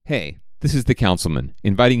Hey, this is the Councilman,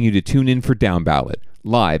 inviting you to tune in for Down Ballot,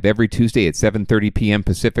 live every Tuesday at 7:30 p.m.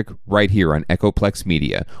 Pacific, right here on Echoplex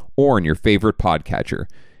Media, or in your favorite podcatcher.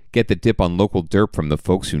 Get the dip on local derp from the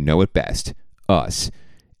folks who know it best, us.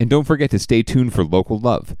 And don't forget to stay tuned for local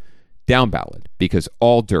love. Down Ballot, because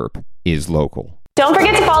all derp is local. Don't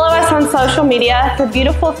forget to follow us on social media for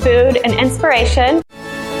beautiful food and inspiration.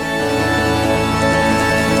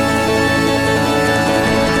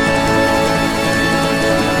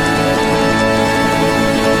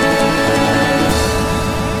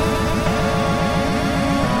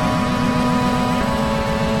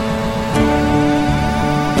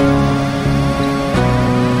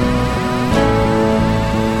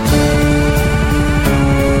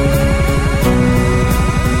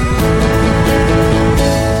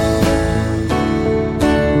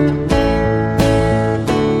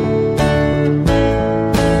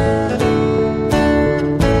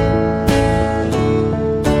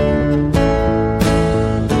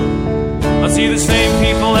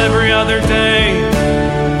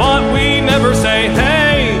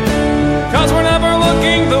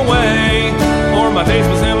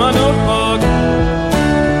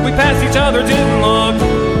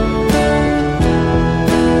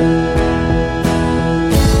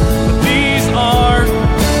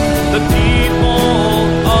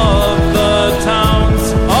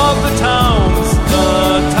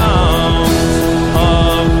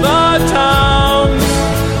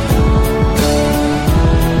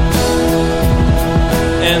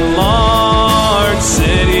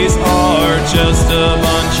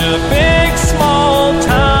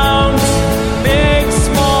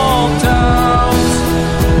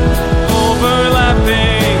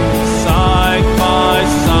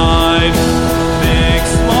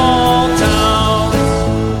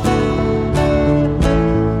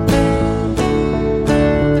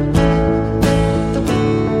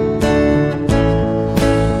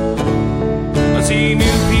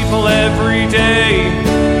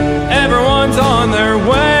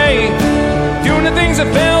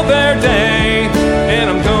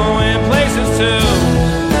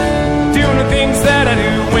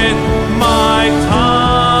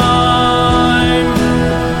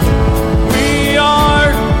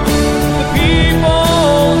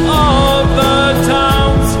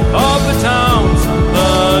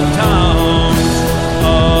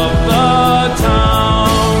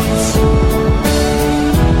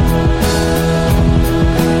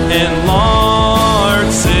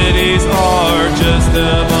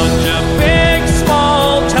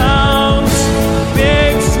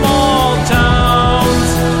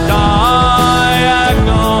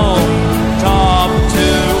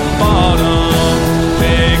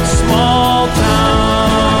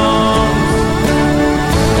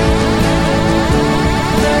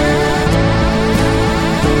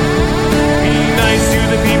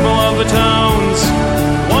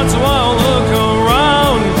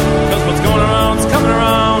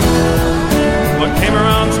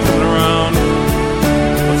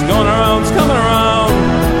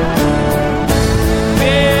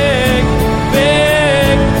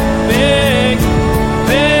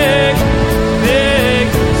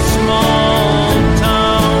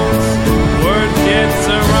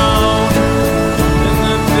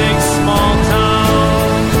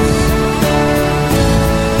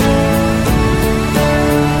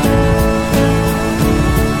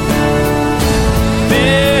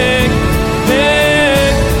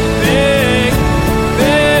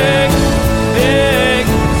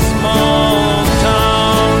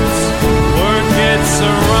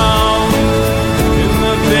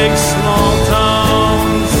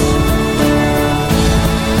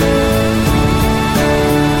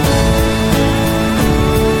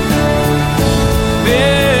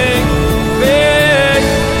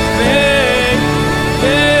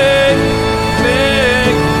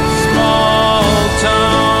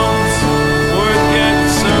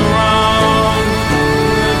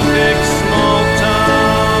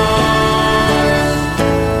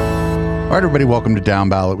 Everybody, welcome to Down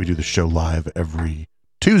Ballot. We do the show live every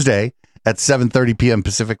Tuesday at 7:30 p.m.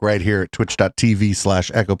 Pacific right here at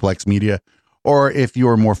twitch.tv/Echoplex Media. Or if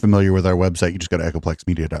you're more familiar with our website, you just go to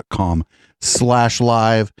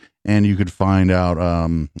echoplexmedia.com/live and you could find out,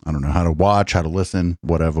 I don't know, how to watch, how to listen,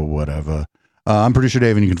 whatever. I'm Producer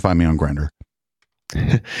Dave and you can find me on Grindr.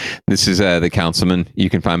 This is the Councilman. You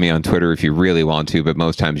can find me on Twitter if you really want to, but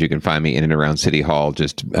most times you can find me in and around City Hall,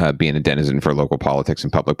 just being a denizen for local politics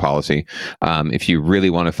and public policy. If you really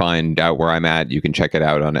want to find out where I'm at, you can check it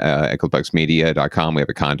out on echoplexmedia.com. We have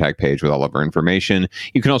a contact page with all of our information.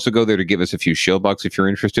 You can also go there to give us a few shill bucks if you're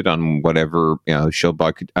interested on whatever shill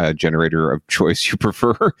buck generator of choice you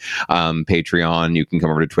prefer. Patreon. You can come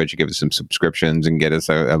over to Twitch and give us some subscriptions and get us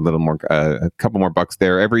a little more, a couple more bucks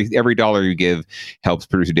there. Every $1 you give helps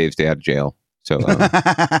producer Dave stay out of jail. So,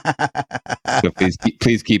 so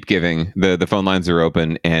please keep giving. The phone lines are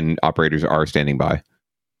open and operators are standing by.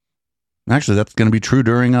 Actually, that's going to be true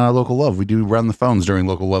during Local Love. We do run the phones during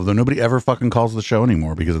Local Love, though nobody ever fucking calls the show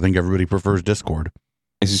anymore because I think everybody prefers Discord.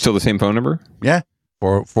 Is it still the same phone number? Yeah.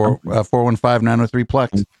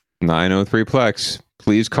 415-903-PLEX. 903-PLEX.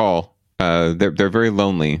 Please call. They're very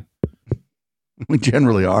lonely. We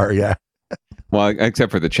generally are, yeah. Well,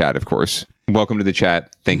 except for the chat, of course. Welcome to the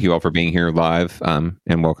chat. Thank you all for being here live,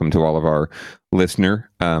 and welcome to all of our listener.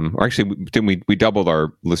 Or actually, we doubled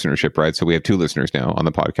our listenership, right? So we have 2 listeners now on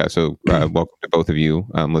the podcast. So welcome to both of you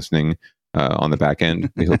listening on the back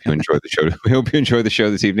end. We hope you enjoy the show. We hope you enjoy the show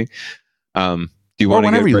this evening. Do you want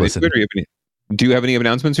to get right into it? Do you have any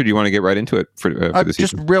announcements, or do you want to get right into it for this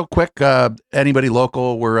just season? Real quick, anybody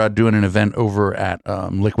local, we're doing an event over at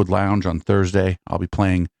Liquid Lounge on Thursday. I'll be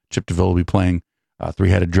playing. Chip DeVille will be playing.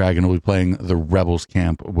 Three-Headed Dragon will be playing. The Rebels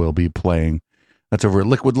Camp will be playing. That's over at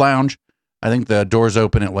Liquid Lounge. I think the doors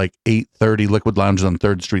open at like 8:30. Liquid Lounge is on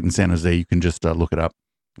 3rd Street in San Jose. You can just look it up.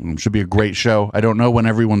 Should be a great show. I don't know when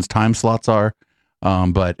everyone's time slots are,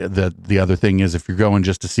 but the other thing is if you're going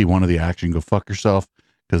just to see one of the acts, you can go fuck yourself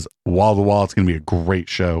because wall to wall, it's going to be a great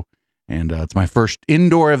show. And it's my first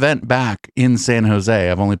indoor event back in San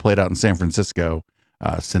Jose. I've only played out in San Francisco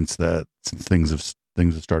since things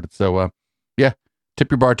have started. So yeah. Tip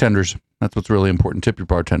your bartenders. That's what's really important. Tip your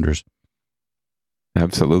bartenders.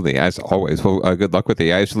 Absolutely, as always. Well, good luck with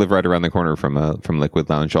it. I used to live right around the corner from Liquid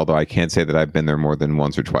Lounge, although I can't say that I've been there more than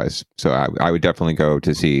once or twice. So I would definitely go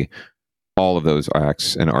to see all of those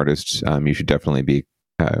acts and artists. You should definitely be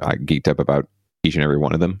geeked up about each and every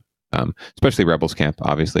one of them, especially Rebels Camp,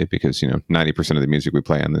 obviously, because 90% of the music we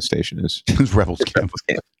play on this station is Rebels Camp.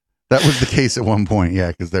 That was the case at one point,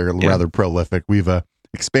 yeah, because they're rather prolific. We've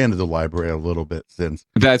expanded the library a little bit since.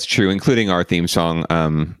 That's true, including our theme song,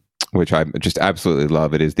 which I just absolutely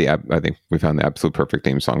love. It is I think we found the absolute perfect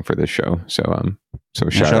theme song for this show. So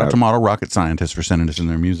shout out to Model Rocket Scientists for sending us in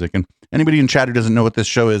their music. And anybody in chat who doesn't know what this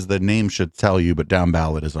show is, the name should tell you, but Down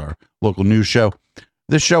Ballot is our local news show.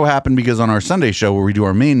 This show happened because on our Sunday show where we do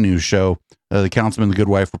our main news show, the Councilman and the Good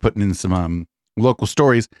Wife were putting in some local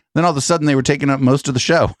stories. Then all of a sudden they were taking up most of the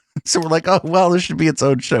show. So we're like, oh, well, this should be its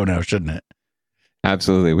own show now, shouldn't it?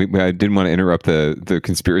 Absolutely. I didn't want to interrupt the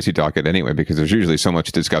conspiracy docket anyway, because there's usually so much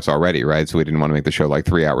to discuss already, right? So we didn't want to make the show like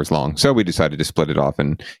 3 hours long. So we decided to split it off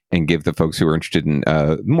and give the folks who are interested in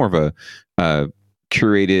more of a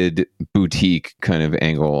curated boutique kind of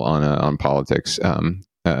angle on politics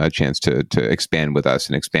a chance to expand with us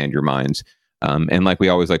and expand your minds. And like we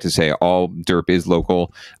always like to say, all derp is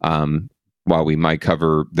local. While we might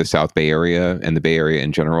cover the South Bay Area and the Bay Area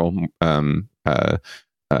in general,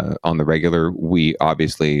 on the regular, we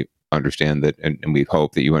obviously understand that, and we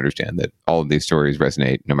hope that you understand that all of these stories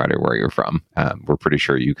resonate no matter where you're from. We're pretty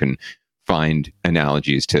sure you can find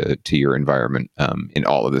analogies to your environment in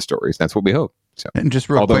all of the stories. That's what we hope. So, and just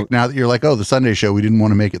real quick, now that you're like, oh, the Sunday show, we didn't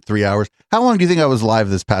want to make it 3 hours. How long do you think I was live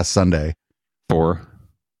this past Sunday? 4,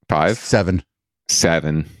 5, 7.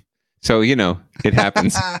 So, it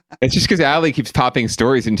happens. It's just because Allie keeps popping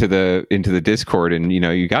stories into the Discord, and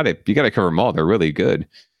you got to cover them all. They're really good.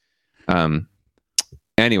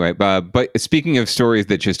 Anyway, but speaking of stories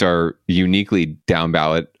that just are uniquely down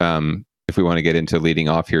ballot, if we want to get into leading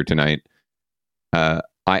off here tonight,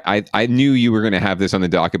 I knew you were going to have this on the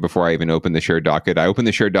docket before I even opened the shared docket. I opened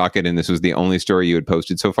the shared docket, and this was the only story you had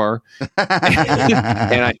posted so far.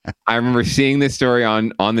 And I remember seeing this story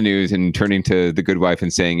on the news and turning to the Good Wife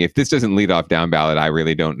and saying, if this doesn't lead off down ballot, I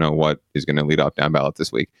really don't know what is going to lead off down ballot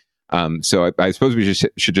this week. So I suppose we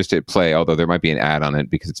should just hit play, although there might be an ad on it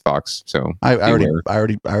because it's Fox. So I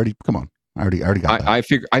already come on. I already got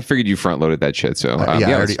that. I figured you front loaded that shit. So I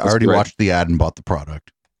already watched the ad and bought the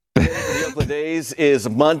product. The days is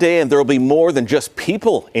Monday, and there will be more than just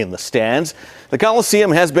people in the stands. The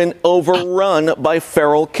Coliseum has been overrun by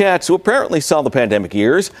feral cats who apparently saw the pandemic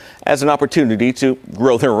years as an opportunity to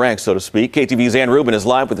grow their ranks, so to speak. KTV's Ann Rubin is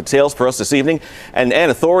live with the details for us this evening. And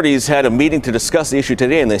authorities had a meeting to discuss the issue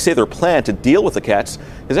today, and they say their plan to deal with the cats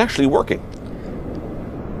is actually working.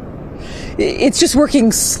 it's just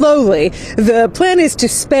working slowly. The plan is to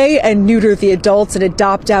spay and neuter the adults and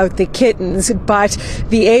adopt out the kittens, but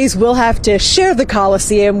the A's will have to share the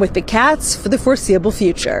Coliseum with the cats for the foreseeable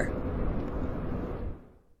future.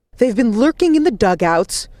 They've been lurking in the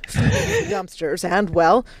dugouts, dumpsters, and,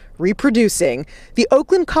 well, reproducing. The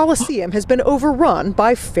Oakland Coliseum has been overrun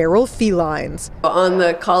by feral felines. On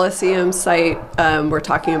the Coliseum site, we're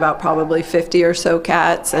talking about probably 50 or so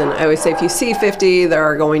cats, and I always say if you see 50, there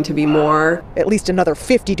are going to be more. At least another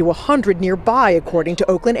 50 to 100 nearby, according to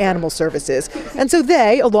Oakland Animal Services. And so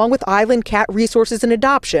they, along with Island Cat Resources and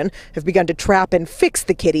Adoption, have begun to trap and fix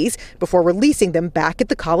the kitties before releasing them back at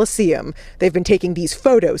the Coliseum. They've been taking these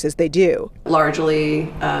photos as they do.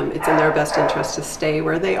 Largely, it's in their best interest to stay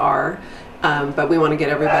where they are. But we want to get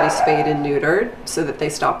everybody spayed and neutered so that they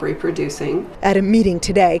stop reproducing. At a meeting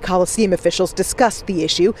today, Coliseum officials discussed the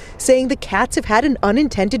issue, saying the cats have had an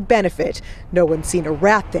unintended benefit. No one's seen a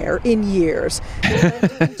rat there in years. They plan to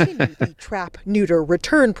continue the trap, neuter,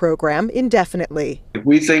 return program indefinitely.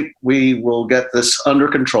 We think we will get this under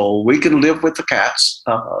control. We can live with the cats.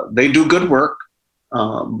 They do good work,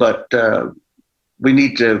 but we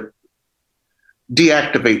need to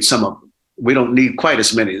deactivate some of them. We don't need quite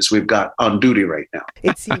as many as we've got on duty right now.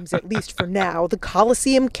 It seems, at least for now, the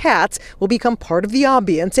Coliseum cats will become part of the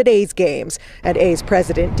ambience at A's games. And A's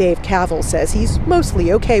president Dave Kaval says he's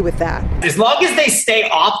mostly okay with that. As long as they stay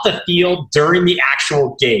off the field during the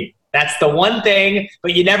actual game. That's the one thing,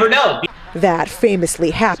 but you never know. That famously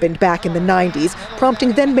happened back in the 90s,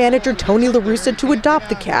 prompting then-manager Tony La Russa to adopt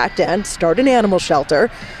the cat and start an animal shelter.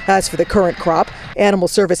 As for the current crop, Animal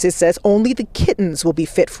Services says only the kittens will be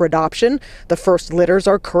fit for adoption. The first litters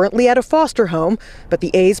are currently at a foster home, but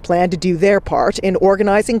the A's plan to do their part in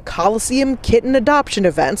organizing Coliseum kitten adoption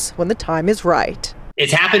events when the time is right.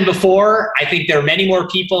 It's happened before. I think there are many more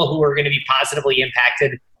people who are going to be positively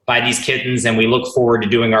impacted by these kittens, and we look forward to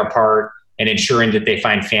doing our part and ensuring that they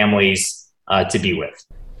find families to be with.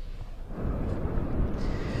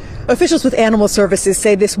 Officials with Animal Services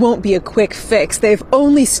say this won't be a quick fix. They've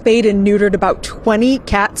only spayed and neutered about 20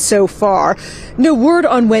 cats so far. No word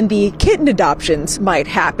on when the kitten adoptions might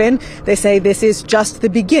happen. They say this is just the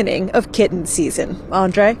beginning of kitten season.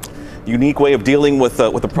 Andre? Unique way of dealing with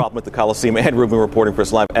the problem at the Coliseum. Ann Rubin reporting for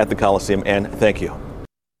us live at the Coliseum. Ann, thank you.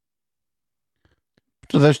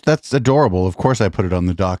 So that's adorable. Of course, I put it on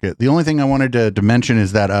the docket. The only thing I wanted to mention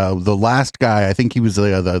is that the last guy, I think he was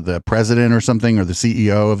the president or something, or the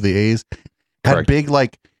CEO of the A's, had Correct. big,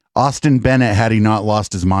 like, Austin Bennett had he not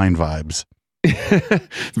lost his mind vibes.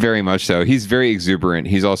 Very much so. He's very exuberant.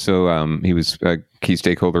 He's also he was a key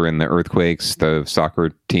stakeholder in the Earthquakes, the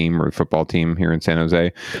soccer team or football team here in San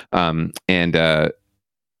Jose,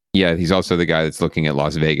 yeah, he's also the guy that's looking at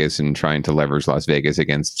Las Vegas and trying to leverage Las Vegas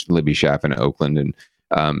against Libby Schaaf in Oakland. And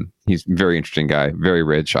he's a very interesting guy, very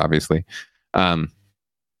rich, obviously,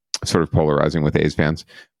 sort of polarizing with A's fans.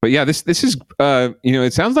 But yeah, this is,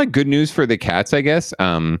 it sounds like good news for the cats, I guess.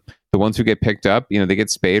 The ones who get picked up, they get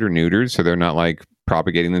spayed or neutered, so they're not like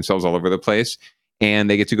propagating themselves all over the place.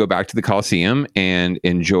 And they get to go back to the Coliseum and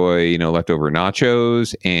enjoy, leftover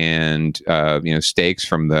nachos and steaks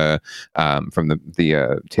from the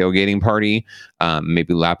tailgating party.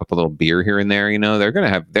 Maybe lap up a little beer here and there.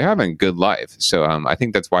 They're having a good life. So I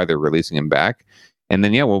think that's why they're releasing him back. And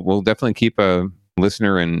then we'll definitely keep a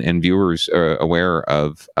listener and viewers aware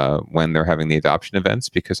of when they're having the adoption events,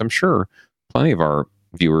 because I'm sure plenty of our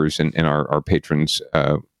viewers and our patrons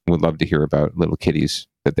would love to hear about little kitties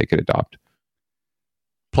that they could adopt.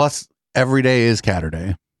 Plus, every day is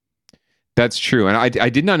Catterday. That's true. And I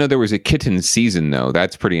did not know there was a kitten season, though.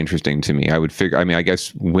 That's pretty interesting to me. I would figure, I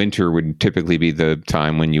guess winter would typically be the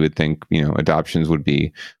time when you would think, adoptions would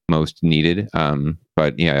be most needed.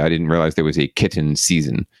 But yeah, I didn't realize there was a kitten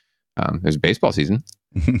season. There's a baseball season.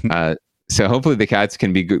 So hopefully the cats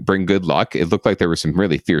can bring good luck. It looked like there were some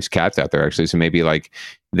really fierce cats out there, actually. So maybe like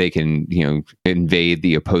they can, invade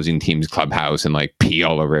the opposing team's clubhouse and like pee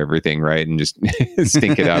all over everything, right? And just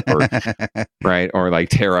stink it up, or right, or like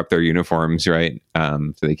tear up their uniforms, right?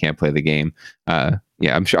 So they can't play the game.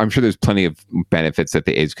 Yeah, I'm sure there's plenty of benefits that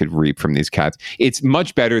the A's could reap from these cats. It's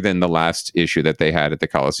much better than the last issue that they had at the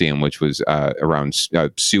Coliseum, which was around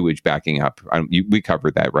sewage backing up. We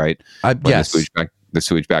covered that, right? Yes. The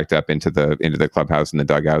sewage backed up into the clubhouse and the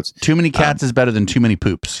dugouts. Too many cats is better than too many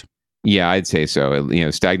poops. Yeah, I'd say so.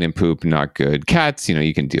 Stagnant poop, not good. Cats,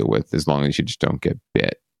 you can deal with as long as you just don't get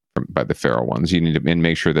bit by the feral ones. You need to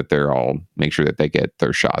make sure that they get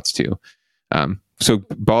their shots too. So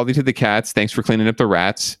Baldy to the cats. Thanks for cleaning up the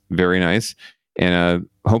rats. Very nice. And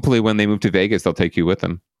hopefully when they move to Vegas, they'll take you with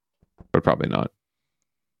them. But probably not.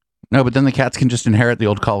 No, but then the cats can just inherit the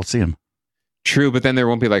old Coliseum. True, but then there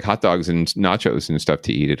won't be like hot dogs and nachos and stuff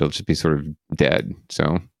to eat. It'll just be sort of dead.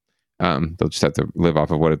 So they'll just have to live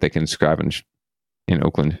off of what they can scavenge in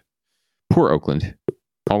Oakland. Poor Oakland.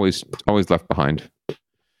 Always left behind.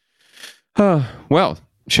 Well,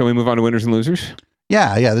 shall we move on to winners and losers?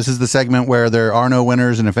 Yeah. This is the segment where there are no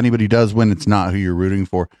winners, and if anybody does win, it's not who you're rooting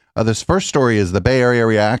for. This first story is the Bay Area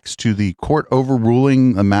reacts to the court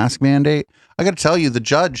overruling a mask mandate. I got to tell you,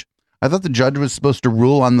 I thought the judge was supposed to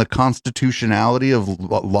rule on the constitutionality of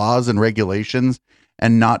laws and regulations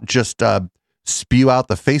and not just spew out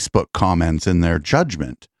the Facebook comments in their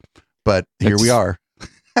judgment. But here we are.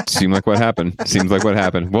 Seems like what happened.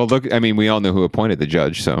 Well, look, I mean, we all know who appointed the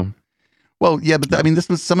judge, so. Well, yeah, but I mean, this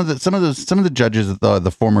was some of the judges that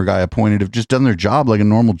the former guy appointed have just done their job like a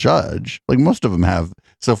normal judge. Like most of them have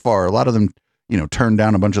so far. A lot of them, turned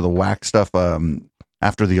down a bunch of the whack stuff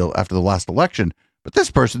after the last election. But this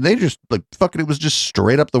person, they just it was just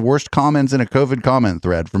straight up the worst comments in a COVID comment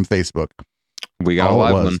thread from Facebook. We got a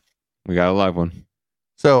live one.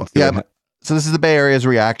 So yeah, so this is the Bay Area's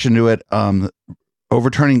reaction to it.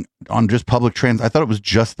 Overturning on just public transit. I thought it was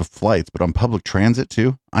just the flights, but on public transit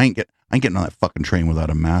too. I ain't getting on that fucking train without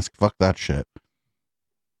a mask. Fuck that shit.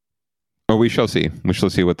 Oh, we shall see. We shall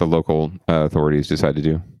see what the local authorities decide to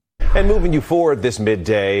do. And moving you forward this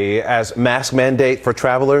midday as mask mandate for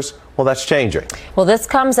travelers, well, that's changing. Well, this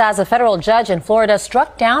comes as a federal judge in Florida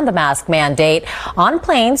struck down the mask mandate on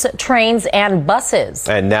planes, trains, and buses.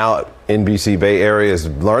 And now NBC Bay Area is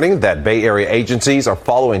learning that Bay Area agencies are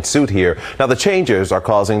following suit here. Now, the changes are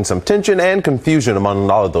causing some tension and confusion among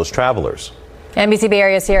all of those travelers. NBC Bay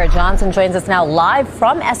Area Sierra Johnson joins us now live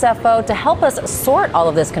from SFO to help us sort all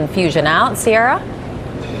of this confusion out. Sierra?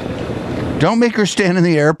 Don't make her stand in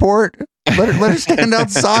the airport. Let her stand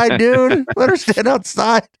outside, dude. Let her stand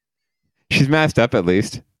outside. She's masked up at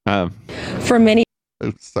least. For many,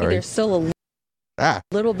 sorry. There's still a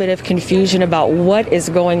little bit of confusion about what is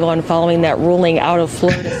going on following that ruling out of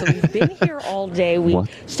Florida. So we've been here all day. We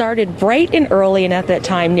started bright and early, and at that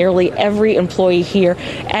time, nearly every employee here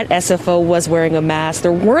at SFO was wearing a mask.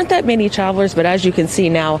 There weren't that many travelers, but as you can see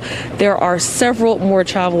now, there are several more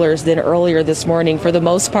travelers than earlier this morning. For the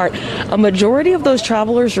most part, a majority of those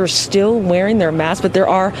travelers are still wearing their masks, but there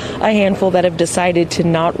are a handful that have decided to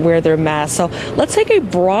not wear their masks. So let's take a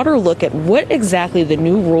broader look at what exactly the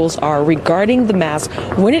new rules are regarding the mask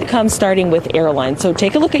when it comes starting with airlines. So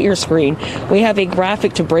take a look at your screen. We have a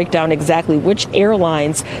graphic to break down exactly which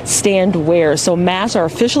airlines stand where. So masks are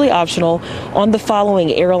officially optional on the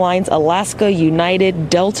following airlines: Alaska, United,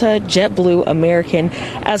 Delta, JetBlue, American,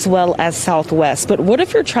 as well as Southwest. But what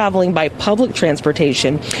if you're traveling by public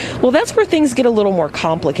transportation? Well, that's where things get a little more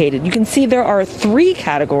complicated. You can see there are three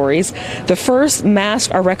categories. The first,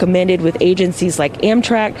 masks are recommended with agencies like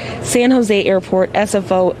Amtrak, San Jose Airport,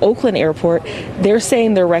 SFO, Oakland Airport. They're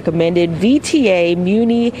saying they're recommended. VTA,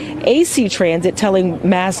 Muni, AC Transit telling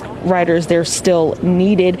mask riders they're still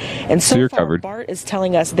needed. And so far, covered. BART is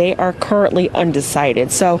telling us they are currently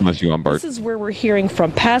undecided. So this is where we're hearing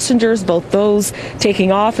from passengers, both those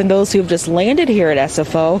taking off and those who have just landed here at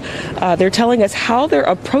SFO. They're telling us how they're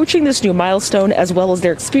approaching this new milestone as well as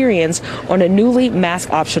their experience on a newly mask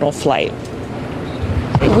optional flight.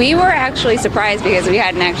 We were actually surprised because we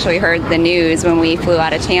hadn't actually heard the news when we flew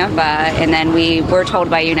out of Tampa, and then we were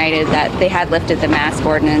told by United that they had lifted the mask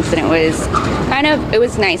ordinance, and it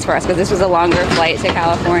was nice for us because this was a longer flight to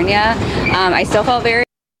California. I still felt very...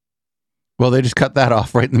 Well, they just cut that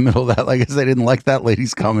off right in the middle of that. I guess they didn't like that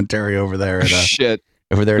lady's commentary over there at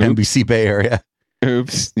over there at NBC Bay Area.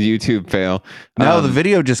 Oops, YouTube fail. No, the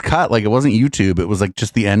video just cut. Like, it wasn't YouTube. It was like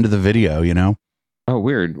just the end of the video, you know? Oh,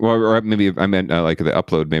 weird. Well, or maybe I meant like the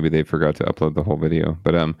upload. Maybe they forgot to upload the whole video.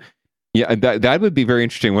 But yeah, that would be very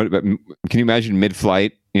interesting. Can you imagine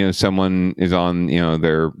mid-flight? Someone is on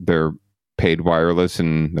their paid wireless,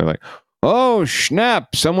 and they're like, "Oh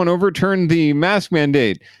snap! Someone overturned the mask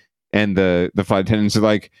mandate," and the flight attendants are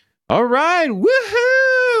like, "All right,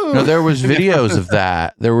 woohoo!" No, there was videos of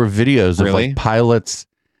that. There were videos of like pilots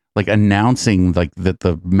like announcing like that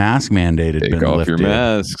the mask mandate had been lifted. Take off your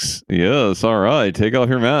masks. Yes, all right. Take off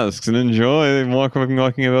your masks and enjoy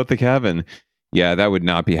walking about the cabin. Yeah, that would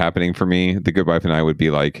not be happening for me. The good wife and I would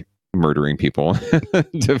be like murdering people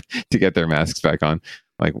to get their masks back on.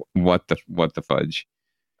 Like what the fudge.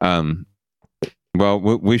 Well,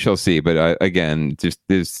 we shall see. But again, just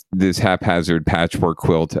this haphazard patchwork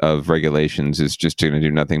quilt of regulations is just going to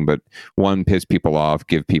do nothing but, one, piss people off,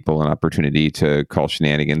 give people an opportunity to call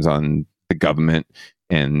shenanigans on the government,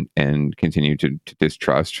 and continue to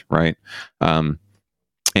distrust, right? I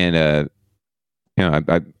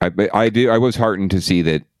was heartened to see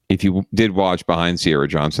that if you did watch behind Sierra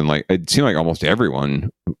Johnson, like it seemed like almost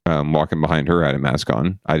everyone walking behind her had a mask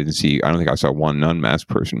on. I don't think I saw one non-masked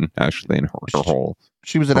person actually in her whole.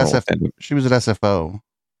 She was at She was at SFO.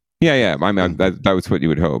 Yeah. I mean, that was what you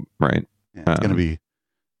would hope, right? Yeah, it's gonna be.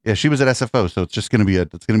 Yeah, she was at SFO, so it's just gonna be a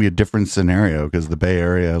different scenario because the Bay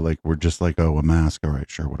Area, like, we're just like, oh, a mask, all right,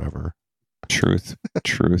 sure, whatever. Truth.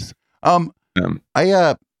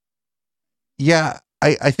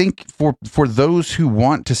 I think for those who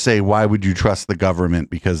want to say, why would you trust the government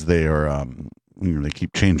because they are they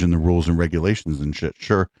keep changing the rules and regulations and shit,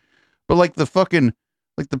 sure, but like the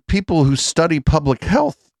people who study public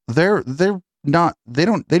health, they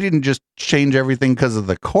didn't just change everything because of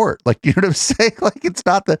the court, like, you know what I'm saying? Like, it's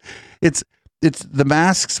the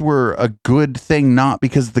masks were a good thing not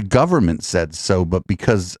because the government said so, but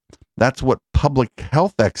because that's what public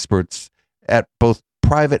health experts at both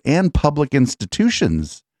private and public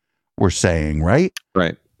institutions were saying, right?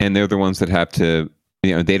 Right. And they're the ones that have to,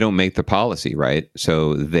 they don't make the policy, right?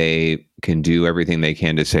 So they can do everything they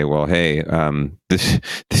can to say, well, hey, this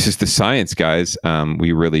is the science, guys.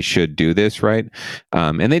 We really should do this, right?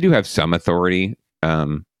 And they do have some authority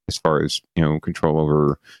as far as, control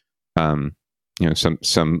over,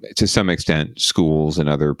 some to some extent, schools and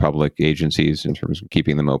other public agencies in terms of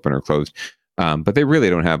keeping them open or closed. But they really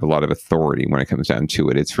don't have a lot of authority when it comes down to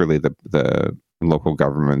it. It's really the local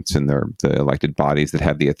governments and the elected bodies that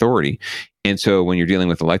have the authority. And so when you're dealing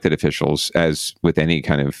with elected officials, as with any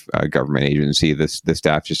kind of government agency, the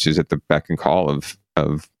staff just is at the beck and call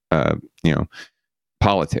of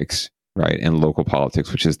politics, right? And local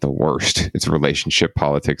politics, which is the worst. It's relationship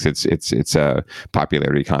politics. It's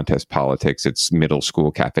popularity contest politics. It's middle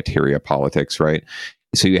school cafeteria politics, right?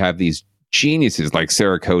 So you have these geniuses like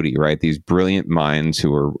Sarah Cody, right? These brilliant minds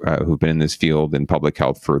who've been in this field in public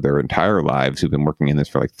health for their entire lives, who've been working in this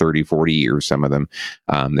for like 30, 40 years, some of them.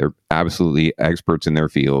 They're absolutely experts in their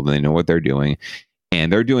field and they know what they're doing. And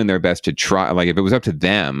they're doing their best to try, like if it was up to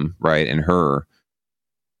them, right, and her,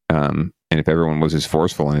 and if everyone was as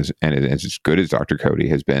forceful and as good as Dr. Cody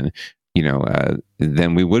has been,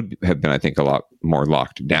 then we would have been, I think, a lot more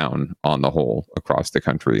locked down on the whole across the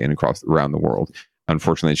country and around the world.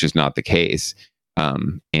 Unfortunately, it's just not the case.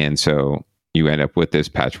 And so you end up with this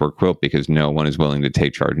patchwork quilt because no one is willing to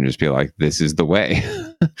take charge and just be like, this is the way.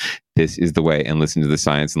 This is the way. And listen to the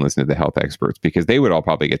science and listen to the health experts, because they would all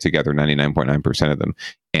probably get together, 99.9% of them,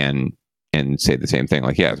 and say the same thing.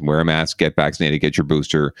 Like, yes, wear a mask, get vaccinated, get your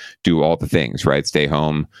booster, do all the things, right? Stay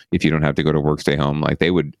home. If you don't have to go to work, stay home. Like,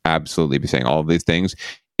 they would absolutely be saying all of these things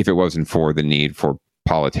if it wasn't for the need for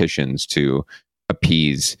politicians to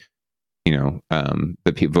appease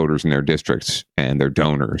the voters in their districts and their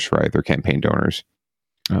donors, right? Their campaign donors.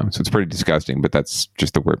 So it's pretty disgusting, but that's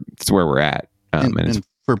just it's where we're at. And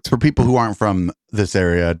for people who aren't from this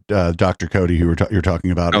area, Dr. Cody, who you're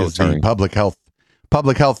talking about, is the public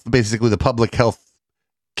health, basically the public health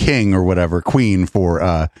king or whatever, queen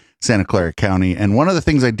for Santa Clara County. And one of the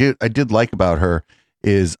things I did like about her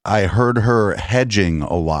is I heard her hedging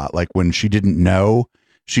a lot. Like when she didn't know,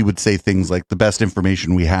 she would say things like, the best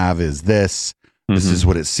information we have is this. This is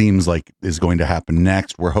what it seems like is going to happen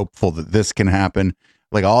next. We're hopeful that this can happen.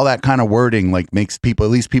 Like all that kind of wording, like makes people,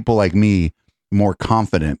 at least people like me, more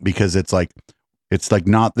confident, because it's like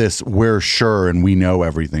not this, we're sure and we know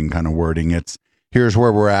everything kind of wording. It's here's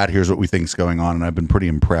where we're at. Here's what we think is going on. And I've been pretty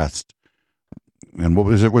impressed. And what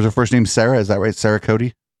was it? Was her first name Sarah? Is that right? Sarah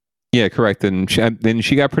Cody? Yeah, correct. And then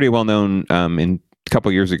she got pretty well known in a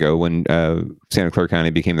couple years ago when Santa Clara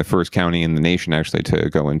County became the first county in the nation actually to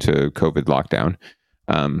go into COVID lockdown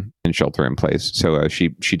and shelter in place. So she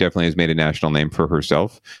definitely has made a national name for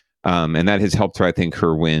herself. And that has helped her, I think,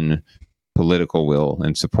 her win political will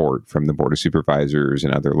and support from the Board of Supervisors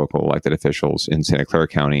and other local elected officials in Santa Clara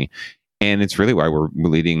County. And it's really why we're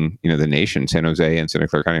leading, the nation. San Jose and Santa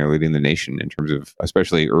Clara County are leading the nation in terms of,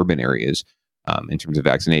 especially urban areas, in terms of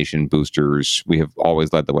vaccination, boosters. We have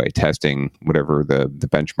always led the way, testing, whatever the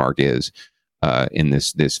benchmark is in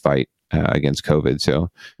this fight against COVID. So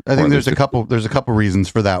I think there's a couple reasons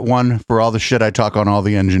for that. One, for all the shit I talk on all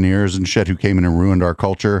the engineers and shit who came in and ruined our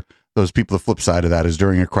culture. Those people, the flip side of that is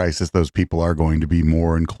during a crisis, those people are going to be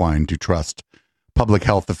more inclined to trust public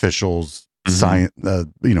health officials, science,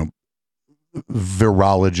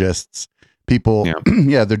 virologists, people.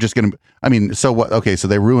 Yeah, they're just going to, so what? Okay, so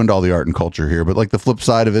they ruined all the art and culture here, but like the flip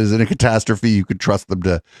side of it is in a catastrophe, you could trust them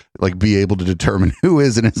to like be able to determine who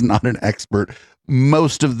is and is not an expert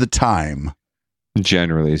most of the time.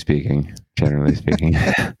 Generally speaking.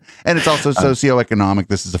 And it's also socioeconomic.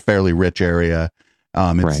 This is a fairly rich area.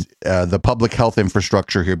 The public health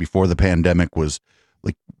infrastructure here before the pandemic was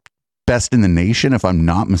like best in the nation, if I'm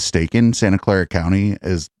not mistaken. Santa Clara County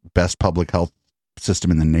is best public health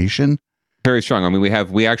system in the nation. Very strong. I mean,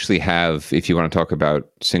 we actually have, if you want to talk about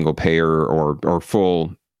single payer or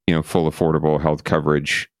full, full affordable health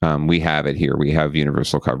coverage, we have it here. We have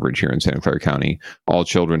universal coverage here in Santa Clara County. All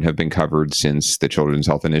children have been covered since the Children's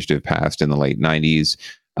Health Initiative passed in the late 90s.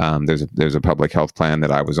 There's a public health plan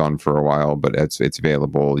that I was on for a while, but it's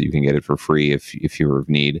available. You can get it for free if you're of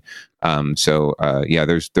need.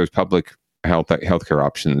 There's public healthcare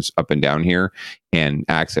options up and down here, and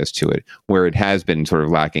access to it. Where it has been sort of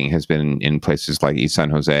lacking has been in places like East San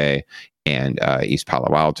Jose and East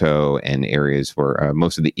Palo Alto, and areas where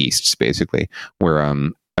most of the Easts, basically, where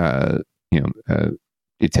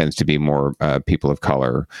it tends to be more people of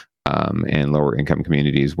color and lower income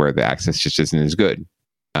communities where the access just isn't as good.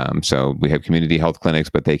 So we have community health clinics,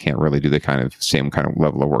 but they can't really do the same kind of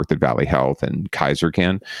level of work that Valley Health and Kaiser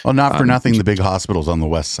can. Well, not for nothing, the big hospitals on the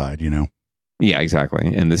west side, Yeah,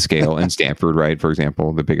 exactly. And the scale and Stanford, right, for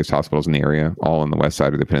example, the biggest hospitals in the area, all on the west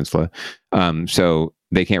side of the peninsula. So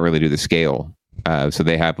they can't really do the scale. So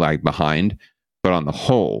they have lagged behind. But on the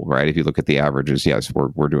whole, right, if you look at the averages, yes,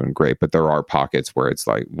 we're doing great. But there are pockets where it's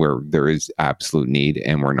like where there is absolute need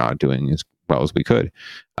and we're not doing as well as we could.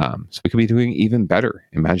 So we could be doing even better.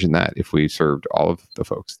 Imagine that if we served all of the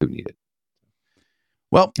folks who need it.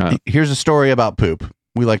 Well, here's a story about poop.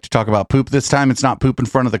 We like to talk about poop. This time it's not poop in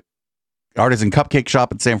front of the Artisan Cupcake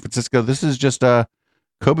Shop in San Francisco. This is just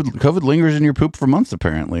COVID lingers in your poop for months,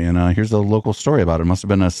 apparently. And here's a local story about it. It must have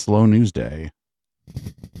been a slow news day.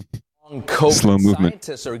 COVID slow movement.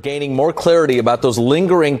 Scientists are gaining more clarity about those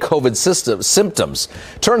lingering COVID symptoms.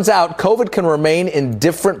 Turns out COVID can remain in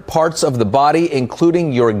different parts of the body,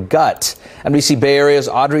 including your gut. NBC Bay Area's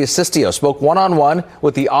Audrey Asistio spoke one-on-one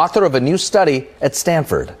with the author of a new study at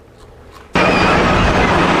Stanford.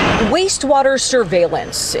 Wastewater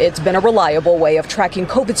surveillance. It's been a reliable way of tracking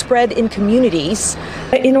COVID spread in communities.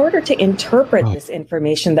 In order to interpret this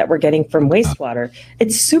information that we're getting from wastewater,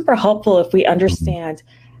 it's super helpful if we understand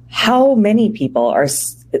how many people are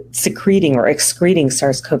secreting or excreting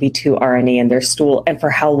SARS-CoV-2 RNA in their stool and for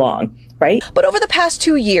how long, right? But over the past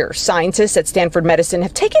 2 years, scientists at Stanford Medicine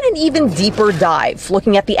have taken an even deeper dive,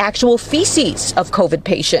 looking at the actual feces of COVID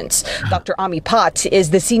patients. Dr. Ami Pat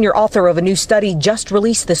is the senior author of a new study just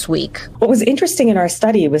released this week. What was interesting in our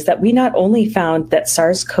study was that we not only found that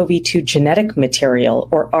SARS-CoV-2 genetic material,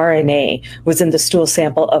 or RNA, was in the stool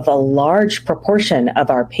sample of a large proportion of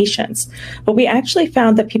our patients, but we actually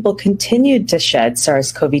found that people continued to shed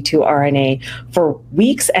SARS-CoV-2 RNA for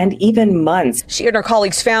weeks and even months. She and her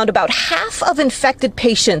colleagues found about half of infected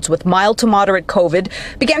patients with mild to moderate COVID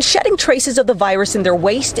began shedding traces of the virus in their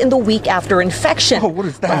waste in the week after infection. Oh, what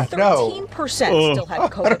is that? 13% still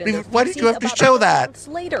had COVID in their why did you have to show that? months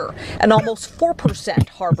later, and almost 4%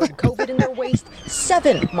 harbored COVID in their waste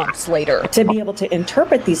 7 months later. To be able to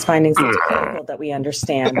interpret these findings, it's critical that we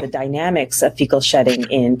understand the dynamics of fecal shedding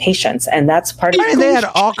in patients, and that's part of They had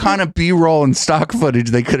all kind of B-roll and stock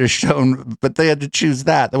footage they could have shown, but they had to choose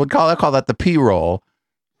that. I call that the P-roll.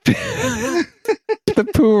 The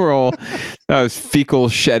poo roll. That was fecal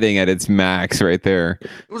shedding at its max right there.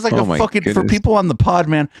 It was like a fucking goodness. For people on the pod,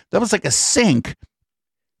 man, that was like a sink.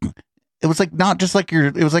 It was like not just like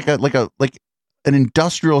it was like an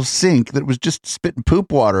industrial sink that was just spitting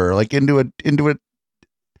poop water like into it.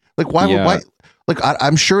 Like why like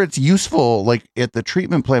I'm sure it's useful like at the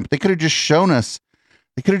treatment plant, but they could have just shown us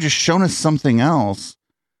something else.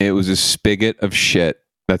 It was a spigot of shit.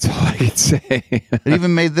 That's all I can say. It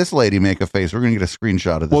even made this lady make a face. We're going to get a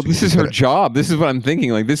screenshot of this. Well, this is her job. This is what I'm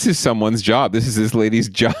thinking. Like, this is someone's job. This is this lady's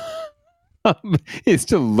job is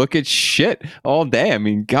to look at shit all day. I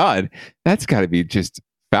mean, God, that's got to be just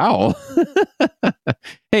foul.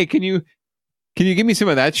 Hey, can you give me some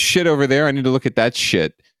of that shit over there? I need to look at that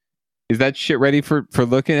shit. Is that shit ready for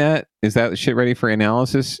looking at? Is that shit ready for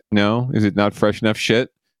analysis? No? Is it not fresh enough shit?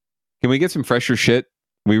 Can we get some fresher shit?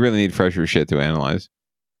 We really need fresher shit to analyze.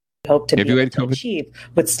 Hope to be able to achieve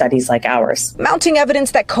with studies like ours. Mounting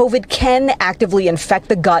evidence that COVID can actively infect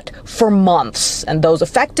the gut for months, and those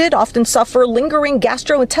affected often suffer lingering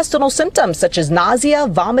gastrointestinal symptoms such as nausea,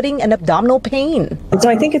 vomiting, and abdominal pain. And so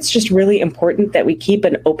I think it's just really important that we keep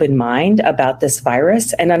an open mind about this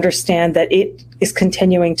virus and understand that it is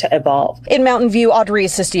continuing to evolve. In Mountain View, Audrey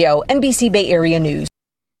Asistio, NBC Bay Area News.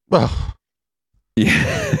 Well,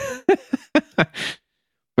 yeah.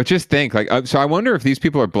 But just think, like, so I wonder if these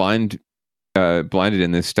people are blinded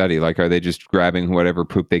in this study. Like, are they just grabbing whatever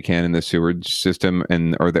poop they can in the sewage system,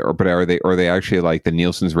 and are they actually like the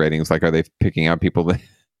Nielsen's ratings? Like, are they picking out people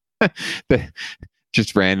that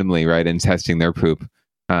just randomly, right, and testing their poop?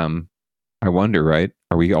 I wonder, right?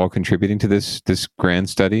 Are we all contributing to this grand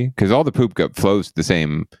study? Because all the poop flows to the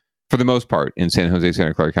same, for the most part, in San Jose,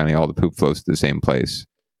 Santa Clara County. All the poop flows to the same place,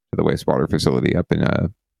 to the wastewater facility up in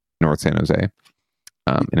North San Jose,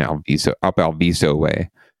 in Alviso way.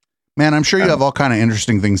 Man, I'm sure you have all kind of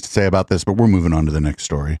interesting things to say about this, but we're moving on to the next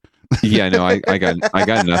story. Yeah, no, I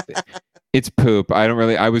got nothing. It's poop.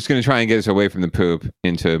 I was going to try and get us away from the poop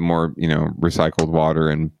into more, recycled water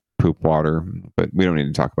and poop water, but we don't need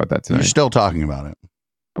to talk about that tonight. You're still talking about it.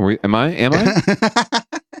 Am I?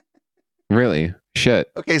 Really? Shit.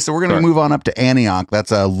 Okay, so we're going to move on up to Antioch.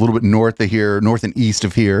 That's a little bit north of here, north and east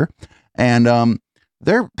of here. And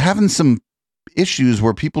they're having some issues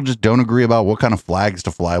where people just don't agree about what kind of flags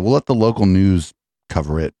to fly. We'll let the local news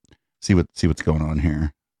cover it. See what's going on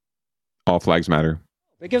here. All flags matter.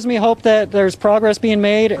 It gives me hope that there's progress being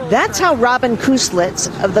made. That's how Robin Kuslitz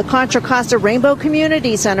of the Contra Costa Rainbow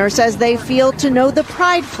Community Center says they feel to know the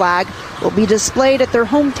pride flag will be displayed at their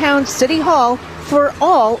hometown city hall for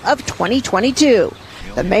all of 2022.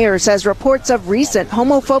 The mayor says reports of recent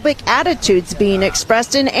homophobic attitudes being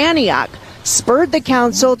expressed in Antioch spurred the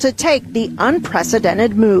council to take the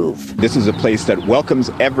unprecedented move. This is a place that welcomes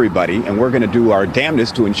everybody, and we're going to do our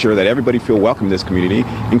damnedest to ensure that everybody feel welcome in this community,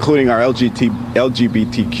 including our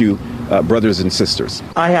LGBTQ brothers and sisters.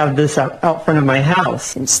 I have this out front of my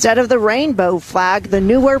house. Instead of the rainbow flag, the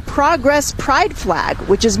newer Progress Pride flag,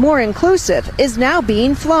 which is more inclusive, is now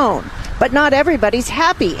being flown. But not everybody's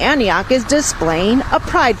happy Antioch is displaying a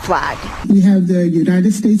pride flag. We have the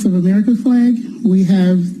United States of America flag, we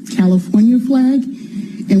have California flag,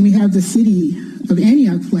 and we have the city of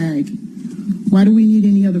Antioch flag. Why do we need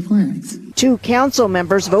any other flags? 2 council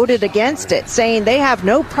members voted against it, saying they have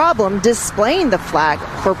no problem displaying the flag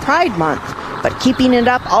for Pride Month, but keeping it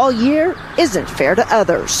up all year isn't fair to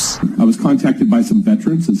others. I was contacted by some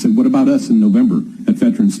veterans and said, what about us in November at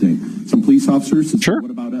Veterans Day? Some police officers said,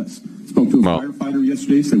 what about us? Spoke to a firefighter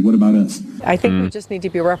yesterday, said, what about us? I think we just need to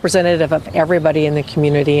be representative of everybody in the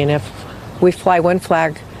community, and if we fly one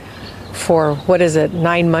flag for,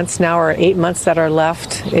 9 months now or 8 months that are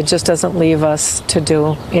left, it just doesn't leave us to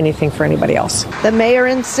do anything for anybody else. The mayor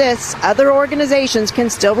insists other organizations can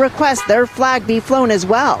still request their flag be flown as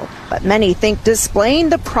well, but many think displaying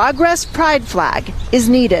the Progress Pride flag is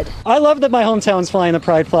needed. I love that my hometown's flying the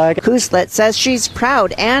pride flag. Kuslitz says she's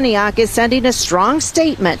proud Antioch is sending a strong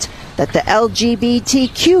statement that the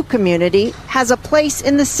LGBTQ community has a place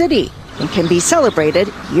in the city and can be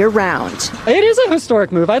celebrated year-round. It is a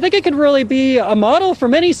historic move. I think it could really be a model for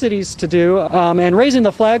many cities to do, and raising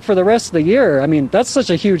the flag for the rest of the year. I mean, that's such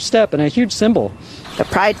a huge step and a huge symbol. The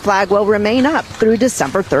pride flag will remain up through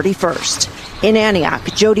December 31st. In Antioch,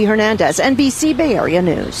 Jody Hernandez, NBC Bay Area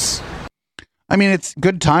News. I mean, it's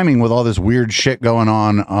good timing with all this weird shit going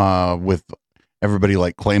on with everybody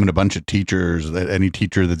like claiming a bunch of teachers, that any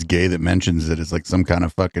teacher that's gay that mentions it is like some kind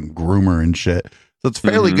of fucking groomer and shit. So it's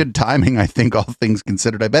fairly good timing, I think, all things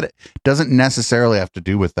considered. I bet it doesn't necessarily have to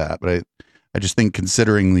do with that, but I just think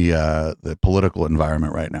considering the political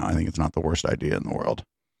environment right now, I think it's not the worst idea in the world.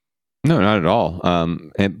 No, not at all.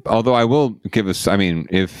 And although I will give us, I mean,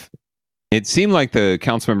 if it seemed like the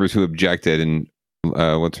council members who objected, and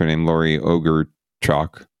what's her name, Lori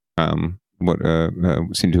Ogerchuk,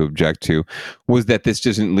 seemed to object to, was that this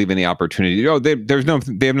doesn't leave any opportunity. Oh, they have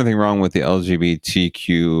nothing wrong with the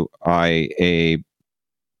LGBTQIA2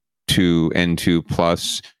 N2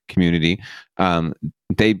 plus community.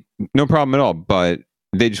 They no problem at all, but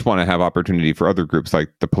they just want to have opportunity for other groups like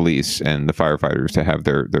the police and the firefighters to have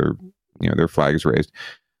their flags raised.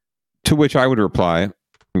 To which I would reply,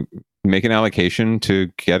 make an allocation to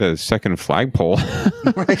get a second flagpole.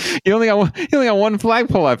 You only got one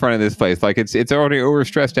flagpole out front of this place. Like it's already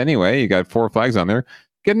overstressed anyway. You got 4 flags on there.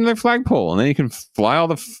 Get another flagpole, and then you can fly all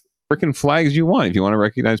the freaking flags you want. If you want to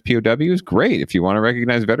recognize POWs, great. If you want to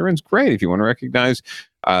recognize veterans, great. If you want to recognize,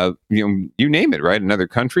 you name it, right? Another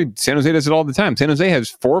country. San Jose does it all the time. San Jose has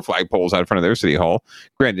 4 flagpoles out front of their city hall.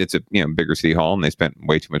 Granted, it's a bigger city hall, and they spent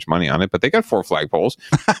way too much money on it, but they got 4 flagpoles,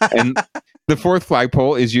 and the 4th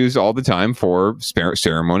flagpole is used all the time for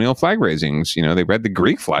ceremonial flag raisings. They read the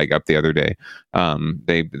Greek flag up the other day.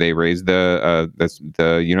 They raised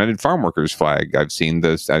the United Farm Workers flag. I've seen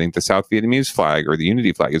I think the South Vietnamese flag or the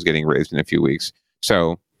Unity flag is getting raised in a few weeks.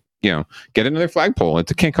 So, get another flagpole.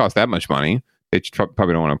 It can't cost that much money. They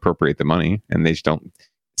probably don't want to appropriate the money, and they just don't.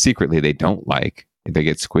 Secretly, they don't like. They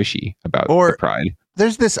get squishy about the pride.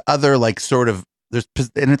 There's this other and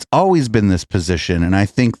it's always been this position, and I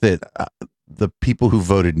think that the people who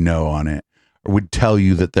voted no on it would tell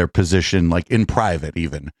you that their position, like in private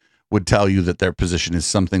even, would tell you that their position is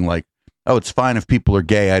something like, oh, it's fine if people are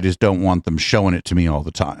gay, I just don't want them showing it to me all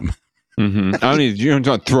the time. Mm-hmm. You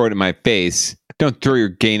don't throw it in my face. Don't throw your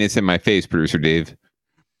gayness in my face, producer Dave.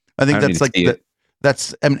 I think that's like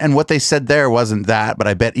that's and what they said there wasn't that, but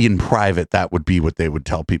I bet in private that would be what they would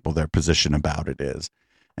tell people their position about it is.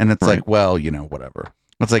 And it's like, well, whatever.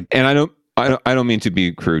 It's like, and I don't mean to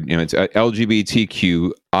be crude. It's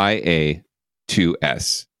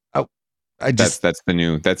LGBTQIA2S. Oh, that's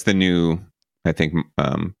the new. I think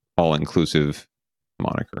all inclusive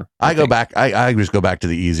moniker. I just go back to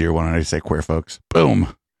the easier one and I say queer folks.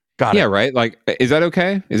 Boom. Got it. Yeah, right. Like, is that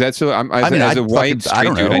okay? Is that so? As a white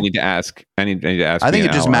straight dude, I need to ask. I need to ask. I think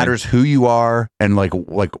it just matters who you are and like you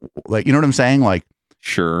know what I'm saying? Like,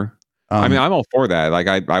 sure. I mean, I'm all for that. Like,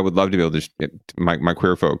 I would love to be able to my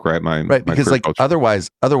queer folk, right? Because like culture.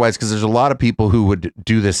 otherwise, because there's a lot of people who would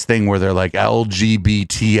do this thing where they're like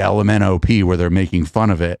LGBTLMNOP, where they're making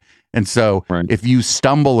fun of it. And so if you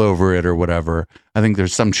stumble over it or whatever, I think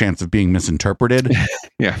there's some chance of being misinterpreted.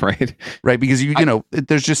 Yeah, right. Right, because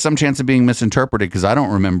there's just some chance of being misinterpreted because I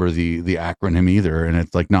don't remember the acronym either, and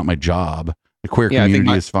it's like not my job. The queer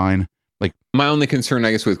community is fine. Like my only concern,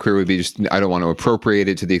 I guess, with queer would be just I don't want to appropriate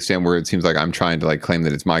it to the extent where it seems like I'm trying to like claim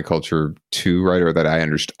that it's my culture too, right? Or that I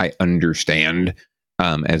understand.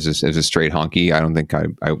 As a straight honky, I don't think I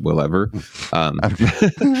will ever.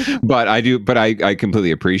 But I do. But I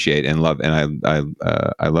completely appreciate and love, and I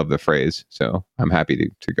love the phrase. So I'm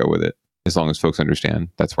happy to go with it as long as folks understand.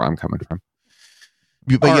 That's where I'm coming from.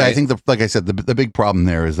 But yeah, I think like I said, the big problem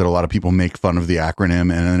there is that a lot of people make fun of the acronym, and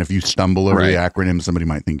then if you stumble over the acronym, somebody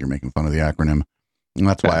might think you're making fun of the acronym, and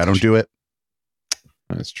that's why I don't do it.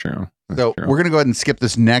 That's true. So we're going to go ahead and skip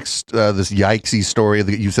this next, this yikesy story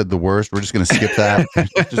that you said the worst. We're just going to skip that.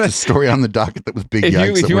 Just a story on the docket that was big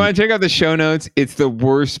yikes. If you want to check out the show notes, it's the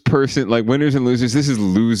worst person, like winners and losers. This is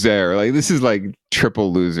loser. Like this is like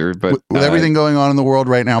triple loser. But with everything going on in the world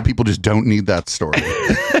right now, people just don't need that story.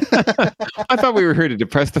 I thought we were here to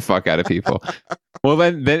depress the fuck out of people. Well,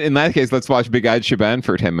 then in that case, let's watch Big Eyed Shaban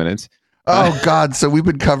for 10 minutes. Oh God! So we've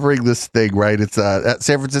been covering this thing, right? It's at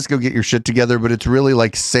San Francisco, get your shit together, but it's really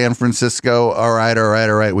like San Francisco. All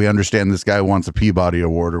right. We understand this guy wants a Peabody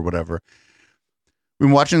Award or whatever. We've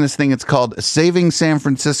been watching this thing. It's called Saving San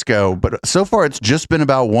Francisco, but so far it's just been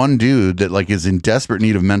about one dude that like is in desperate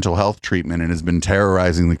need of mental health treatment and has been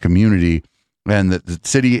terrorizing the community, and the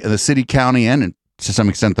city, county, and to some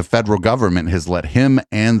extent the federal government has let him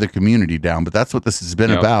and the community down. But that's what this has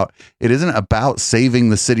been about. It isn't about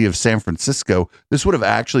saving the city of San Francisco. This would have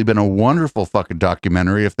actually been a wonderful fucking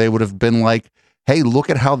documentary if they would have been like, hey,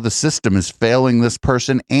 look at how the system is failing this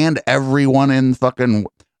person and everyone in fucking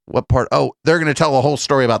what part? Oh, they're going to tell a whole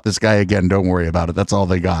story about this guy again. Don't worry about it. That's all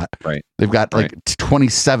they got. Right. They've got like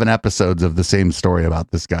 27 episodes of the same story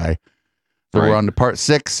about this guy. So we're on to part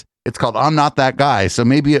 6. It's called I'm Not That Guy, so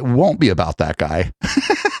maybe it won't be about that guy.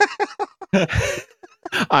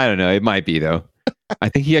 I don't know. It might be, though. I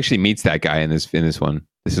think he actually meets that guy in this one.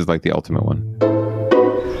 This is like the ultimate one.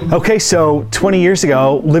 Okay, so 20 years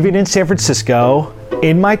ago, living in San Francisco,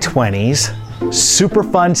 in my 20s, super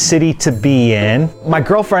fun city to be in. My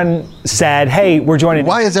girlfriend said, hey, we're joining.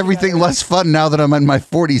 Why is everything less fun now that I'm in my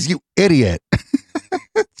 40s? You idiot.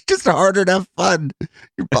 It's just harder to have fun.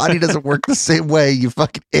 Your body doesn't work the same way, you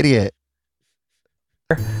fucking idiot.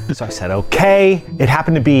 So I said, okay. It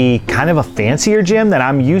happened to be kind of a fancier gym than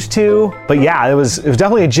I'm used to. But yeah, it was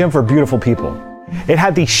definitely a gym for beautiful people. It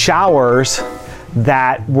had these showers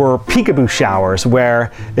that were peekaboo showers,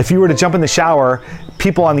 where if you were to jump in the shower,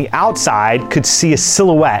 people on the outside could see a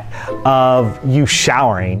silhouette of you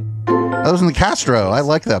showering. That was in the Castro. I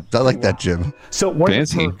like that. I like that gym. So one of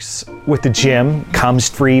the perks with the gym comes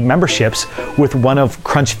free memberships with one of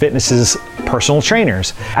Crunch Fitness's personal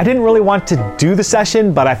trainers. I didn't really want to do the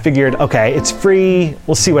session, but I figured, okay, it's free.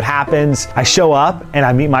 We'll see what happens. I show up and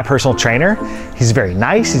I meet my personal trainer. He's very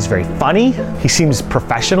nice. He's very funny. He seems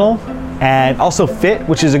professional and also fit,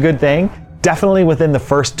 which is a good thing. Definitely within the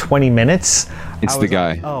first 20 minutes. It's the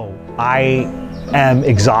guy. Like, oh, I am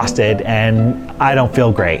exhausted and I don't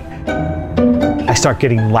feel great. I start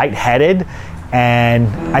getting lightheaded and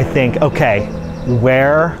I think, okay,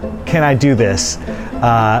 where can I do this?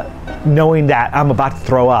 Knowing that I'm about to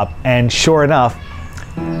throw up, and sure enough,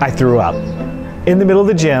 I threw up in the middle of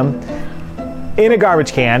the gym in a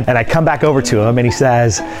garbage can. And I come back over to him and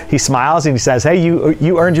he smiles and he says, hey,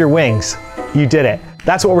 you earned your wings. You did it.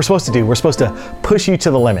 That's what we're supposed to do. We're supposed to push you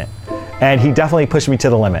to the limit. And he definitely pushed me to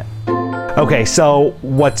the limit. Okay, so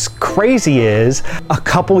what's crazy is a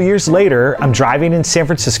couple years later, I'm driving in San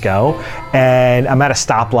Francisco and I'm at a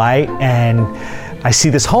stoplight and I see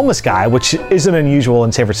this homeless guy, which isn't unusual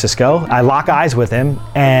in San Francisco. I lock eyes with him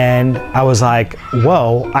and I was like,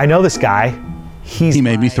 whoa, I know this guy. He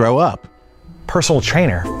made me throw up. personal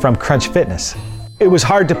trainer from Crunch Fitness. It was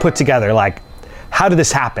hard to put together, like, how did this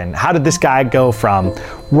happen? How did this guy go from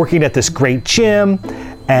working at this great gym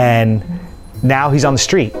and now he's on the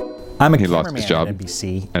street? I'm a cameraman at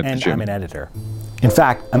NBC and I'm an editor. In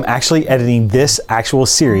fact, I'm actually editing this actual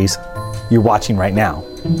series you're watching right now.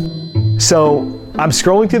 So I'm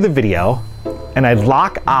scrolling through the video and I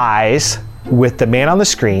lock eyes with the man on the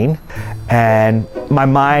screen and my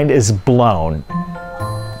mind is blown.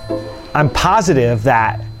 I'm positive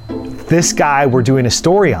that this guy we're doing a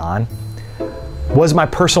story on was my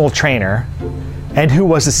personal trainer and who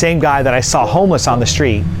was the same guy that I saw homeless on the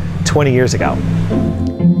street 20 years ago.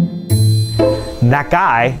 And that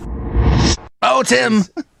guy... Oh, Tim!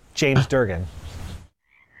 James Durgan.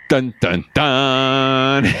 Dun, dun,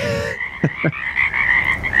 dun.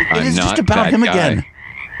 It is just about him again.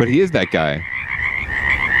 But he is that guy.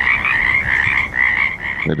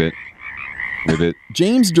 Ribbit.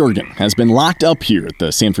 James Durgan has been locked up here at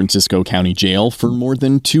the San Francisco County Jail for more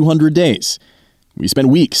than 200 days. We spent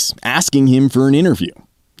weeks asking him for an interview.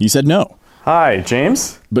 He said no. Hi,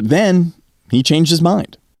 James. But then he changed his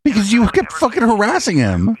mind. Because you kept fucking harassing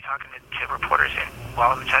him. Talking to reporters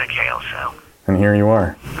while I'm inside of jail, so. And here you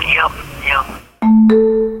are. Yep.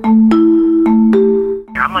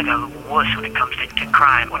 I'm like a wuss when it comes to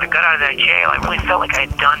crime. When I got out of that jail, I really felt like I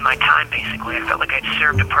had done my time, basically. I felt like I'd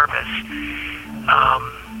served a purpose.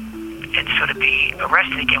 And so to be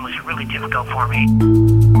arrested again was really difficult for me.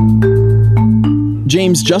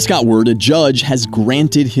 James just got word a judge has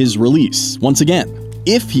granted his release, once again,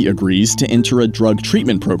 if he agrees to enter a drug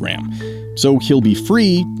treatment program. So he'll be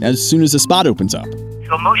free as soon as a spot opens up.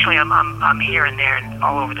 So emotionally, I'm here and there and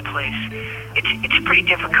all over the place. It's a pretty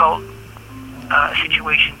difficult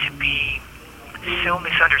situation to be so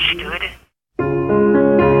misunderstood.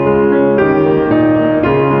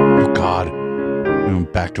 Oh, God.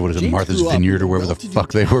 Back to what is it, Martha's Vineyard or wherever the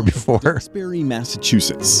fuck they were before. Duxbury,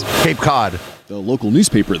 Massachusetts. Cape Cod. The local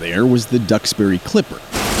newspaper there was the Duxbury Clipper.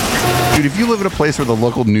 Dude, if you live in a place where the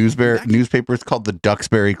local newspaper is called the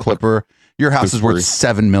Duxbury Clipper, your house is worth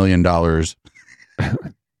 $7 million.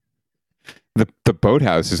 The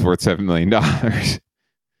boathouse is worth $7 million.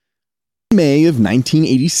 May of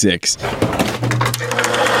 1986,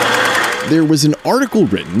 there was an article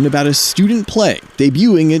written about a student play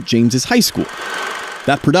debuting at James's high school.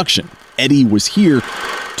 That production, Eddie Was Here,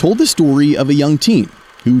 told the story of a young teen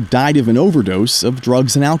who died of an overdose of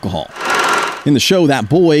drugs and alcohol. In the show, that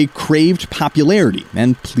boy craved popularity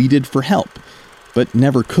and pleaded for help, but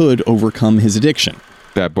never could overcome his addiction.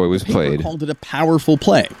 That boy was played. The paper called it a powerful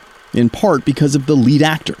play, in part because of the lead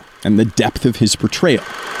actor and the depth of his portrayal.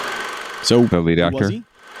 So, the lead actor? Was he?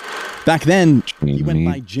 Back then, he went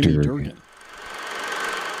by Jimmy Durgan.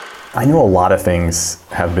 I know a lot of things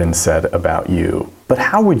have been said about you, but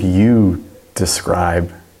how would you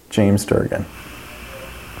describe James Durgan?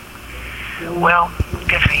 Well,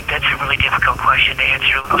 that's a really difficult question to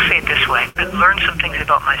answer. I'll say it this way. I've learned some things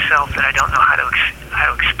about myself that I don't know how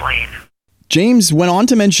to explain. James went on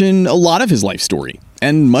to mention a lot of his life story,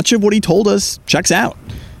 and much of what he told us checks out.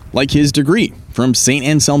 Like his degree from St.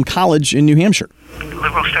 Anselm College in New Hampshire.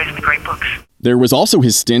 Liberal studies in the great books. There was also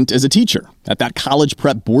his stint as a teacher at that college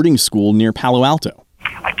prep boarding school near Palo Alto.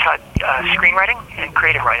 I taught screenwriting and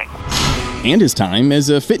creative writing. And his time as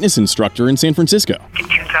a fitness instructor in San Francisco. In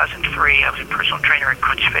 2003, I was a personal trainer at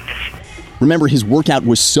Crunch Fitness. Remember, his workout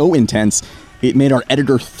was so intense, it made our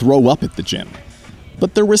editor throw up at the gym.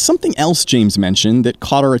 But there was something else James mentioned that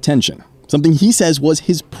caught our attention. Something he says was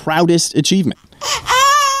his proudest achievement.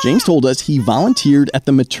 James told us he volunteered at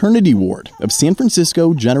the maternity ward of San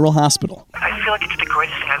Francisco General Hospital. I feel like it's the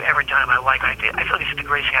greatest thing I've ever done in my life. I feel like it's the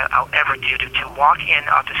greatest thing I'll ever do, to walk in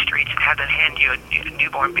off the streets and have them hand you a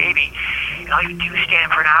newborn baby. And all you have to do is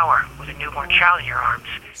stand for an hour with a newborn child in your arms.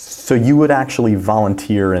 So you would actually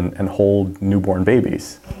volunteer and hold newborn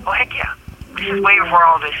babies? Oh, heck yeah. This is way before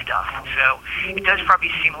all this stuff. So it does probably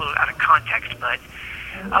seem a little out of context, but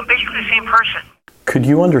I'm basically the same person. Could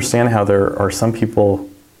you understand how there are some people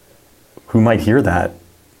who might hear that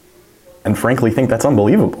and frankly think that's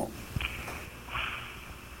unbelievable?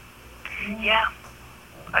 Yeah,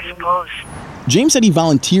 I suppose. James said he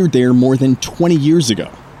volunteered there more than 20 years ago.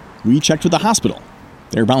 We checked with the hospital.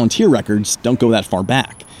 Their volunteer records don't go that far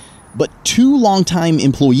back. But 2 longtime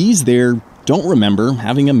employees there don't remember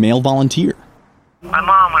having a male volunteer. My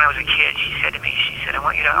mom, when I was a kid, she said to me, I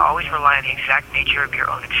want you to always rely on the exact nature of your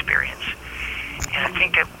own experience. And I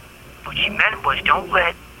think that what she meant was don't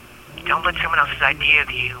let someone else's idea of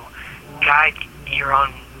you guide your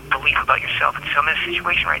own belief about yourself. And so I'm in a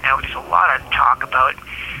situation right now where there's a lot of talk about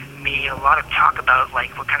me, a lot of talk about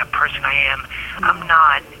like what kind of person I am. I'm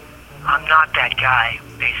not I'm not that guy,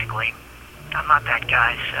 basically. I'm not that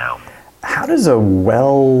guy, so... How does a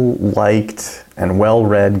well-liked and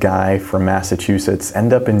well-read guy from Massachusetts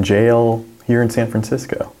end up in jail here in San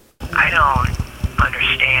Francisco? I don't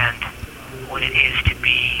understand what it is to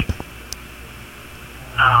be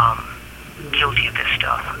guilty of this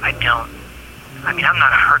stuff. I don't. I mean, I'm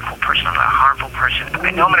not a hurtful person. I'm not a harmful person.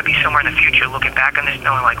 I know I'm going to be somewhere in the future looking back on this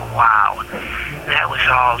knowing like, wow, that was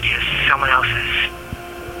all just someone else's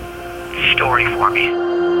story for me.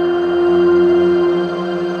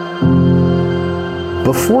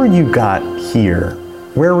 Before you got here,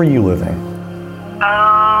 where were you living?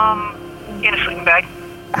 In a sleeping bag.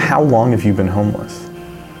 How long have you been homeless?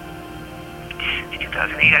 In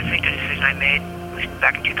 2008, I think the decision I made was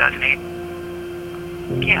back in 2008.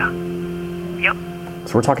 Yeah. Yep.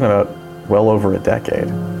 So we're talking about well over a decade.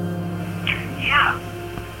 Yeah.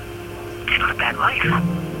 It's not a bad life.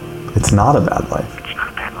 It's not a bad life. It's not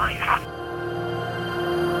a bad life.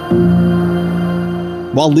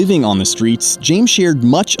 While living on the streets, James shared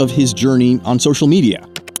much of his journey on social media.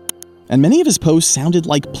 And many of his posts sounded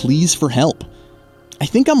like pleas for help. "I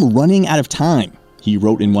think I'm running out of time," he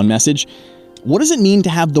wrote in one message. "What does it mean to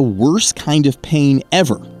have the worst kind of pain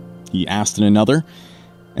ever?" he asked in another.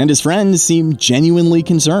 And his friends seemed genuinely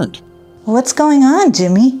concerned. "What's going on,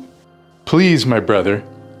 Jimmy?" "Please, my brother,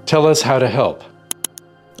 tell us how to help."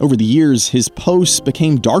 Over the years, his posts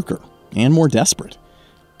became darker and more desperate.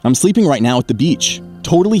 "I'm sleeping right now at the beach,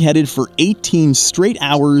 totally headed for 18 straight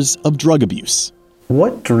hours of drug abuse."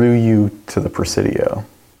 What drew you to the Presidio?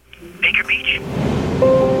 Baker Beach.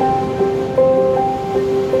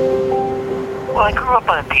 Well, I grew up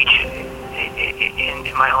on a beach in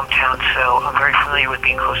my hometown, so I'm very familiar with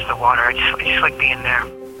being close to the water. I just like being there.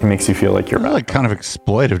 It makes you feel like you're like kind of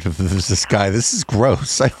exploitive of this guy. This is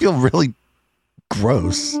gross. I feel really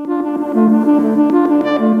gross.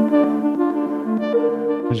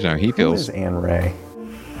 This is how he feels. Who is Anne Ray?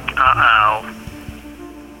 Uh-oh.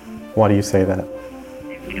 Why do you say that?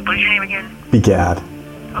 What is your name again? Begad.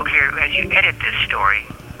 Okay, as you edit this story,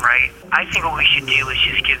 right, I think what we should do is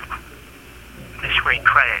just give Miss Ray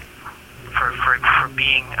credit for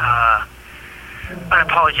being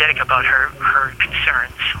unapologetic about her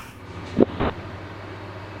concerns.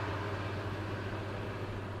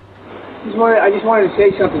 I just wanted to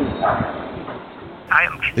say something.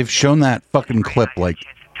 They've shown that fucking clip like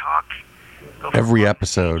every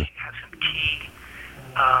episode.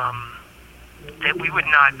 That we would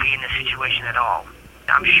not be in this situation at all.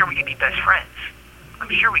 I'm sure we could be best friends. I'm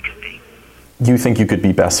sure we could be. You think you could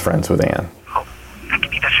be best friends with Anne? Oh, I could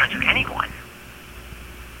be best friends with anyone.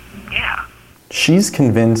 Yeah. She's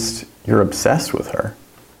convinced you're obsessed with her.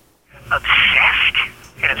 Obsessed?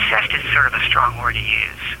 And obsessed is sort of a strong word to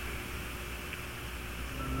use.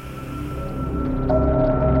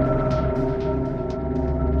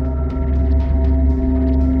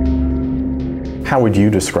 How would you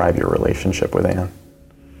describe your relationship with Anne?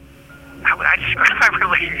 How would I describe my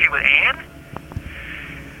relationship with Anne?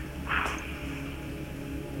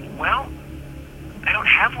 Well, I don't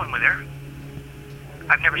have one with her.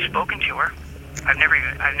 I've never spoken to her. I've never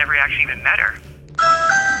actually even met her.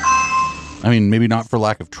 I mean, maybe not for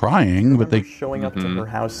lack of trying, but they showing up to her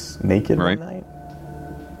house naked one night.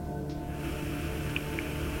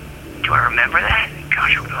 Do I remember that?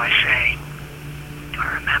 Gosh, what do I say? Do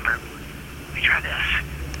I remember? Let me try this.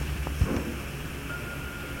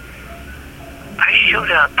 I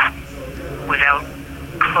showed up without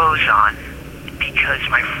clothes on because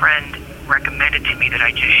my friend recommended to me that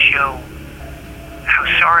I just show how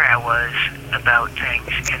sorry I was about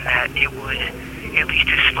things and that it would at least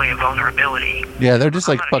display a vulnerability. Yeah, they're just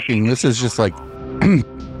like fucking. This is just like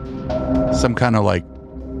some kind of like,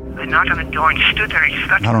 I knocked on the door and stood there.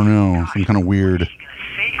 I don't know, some kind of weird.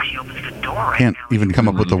 Can't even come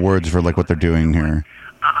up with the words for like what they're doing here.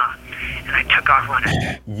 And I took off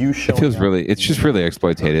running. It feels really. It's just really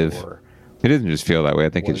exploitative. It doesn't just feel that way. I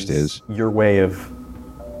think it just is. Your way of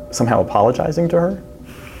somehow apologizing to her?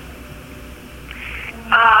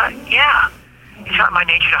 Yeah. It's not my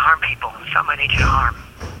nature to harm people. It's not my nature to harm.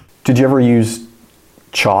 Did you ever use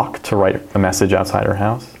chalk to write a message outside her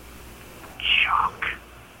house? Chalk.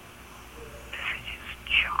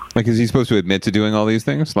 Like, is he supposed to admit to doing all these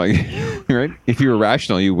things? Like, right? If you were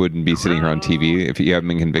rational, you wouldn't be sitting here on TV if you haven't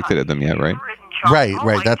been convicted of them yet, right?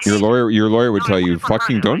 Right. That's your lawyer. Your lawyer would tell you,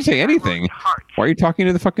 "Fucking don't say anything." Why are you talking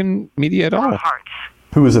to the fucking media at all?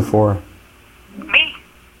 Who was it for? Me.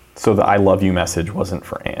 So the "I love you" message wasn't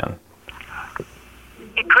for Anne.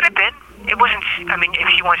 It could have been. It wasn't. I mean, if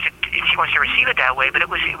she wants to receive it that way, but it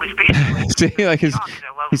was basically. See, like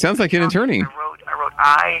he sounds like an attorney. I wrote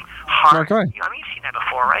I heart. Mark I. I mean, you've seen that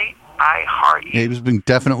before, right? I heart you. Yeah, he's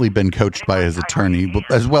definitely been coached by his attorney, but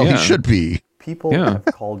as well he should be. People have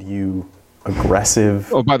called you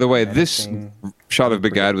aggressive. Oh, by the way, this shot of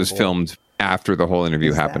Begad was filmed after the whole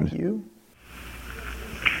interview happened.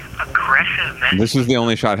 Aggressive. This is the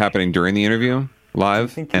only shot happening during the interview,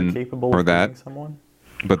 live, or that.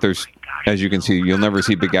 But there's, as you can see, you'll never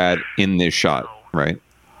see Begad in this shot, right?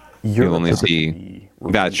 You'll only see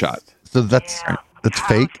that shot. So that's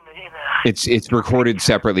fake? It's recorded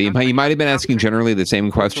separately. He might have been asking generally the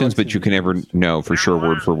same questions, but you can never know for sure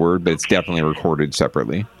word for word, but it's definitely recorded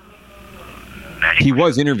separately. He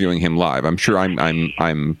was interviewing him live. I'm sure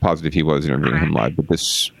I'm positive he was interviewing him live, but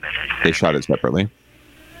they shot it separately.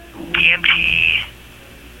 DMT,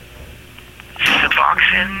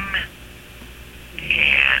 Suboxone,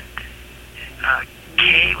 and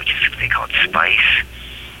K, which is they call it Spice,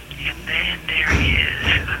 and then there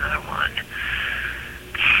is another one.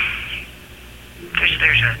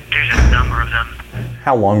 There's a number of them.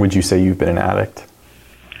 How long would you say you've been an addict?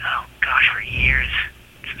 Oh gosh, for years,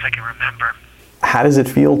 since I can remember. How does it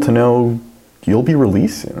feel to know you'll be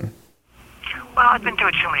released soon? Well, I've been through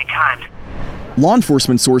it so many times. Law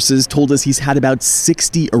enforcement sources told us he's had about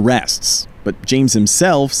 60 arrests, but James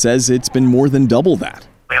himself says it's been more than double that.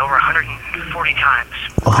 Over 140 times.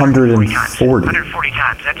 140? 140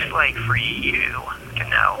 times. That's like for you to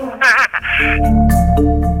know.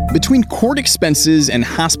 Between court expenses and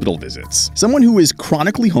hospital visits, someone who is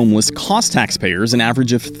chronically homeless costs taxpayers an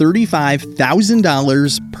average of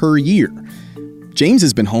 $35,000 per year. James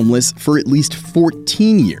has been homeless for at least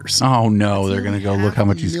 14 years. Oh no, they're going to go look how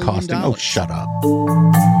much he's costing. Oh, shut up.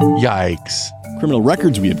 Yikes. Criminal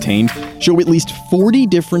records we obtained show at least 40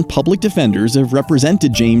 different public defenders have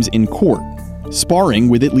represented James in court, sparring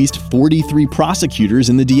with at least 43 prosecutors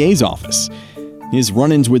in the DA's office. His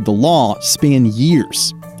run-ins with the law span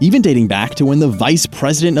years, even dating back to when the Vice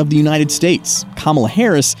President of the United States, Kamala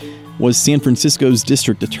Harris, was San Francisco's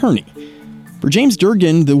district attorney. For James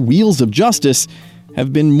Durgan, the wheels of justice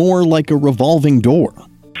have been more like a revolving door.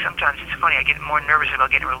 Sometimes it's funny, I get more nervous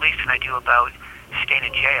about getting released than I do about staying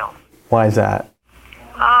in jail. Why is that?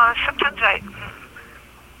 Sometimes I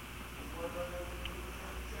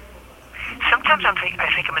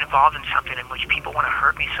think I'm involved in something in which people want to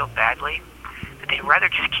hurt me so badly that they'd rather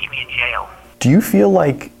just keep me in jail. Do you feel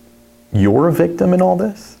like you're a victim in all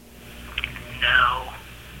this? No.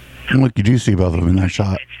 Look, you do see both of them in that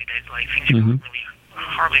shot. Mm-hmm.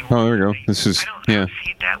 Oh, there we go. This is, the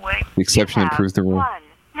exception that proves the rule. 1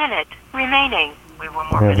 minute remaining. We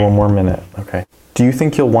have one more minute. Okay. Do you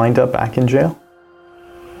think you'll wind up back in jail?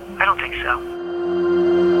 I don't think so.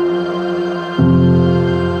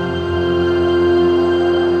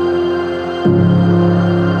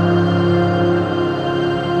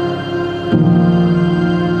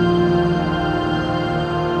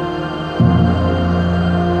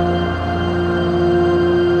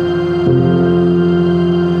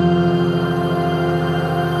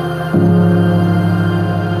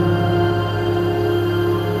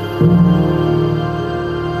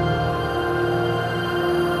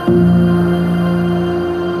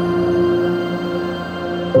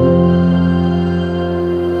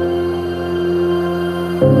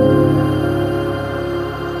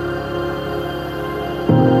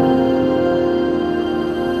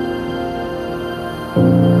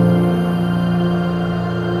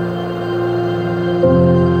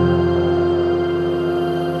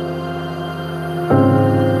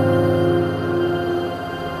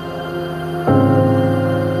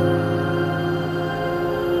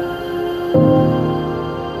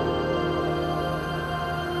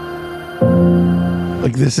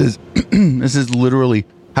 This is literally,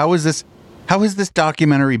 how has this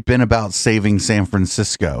documentary been about saving San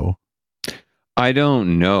Francisco? I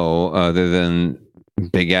don't know, other than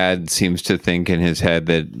Begad seems to think in his head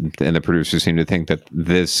that, and the producers seem to think that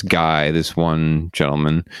this guy, this one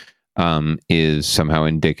gentleman, is somehow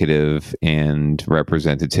indicative and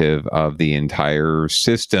representative of the entire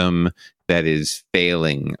system that is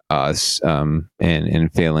failing us,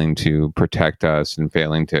 and failing to protect us and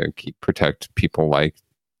failing to protect people like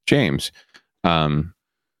James. And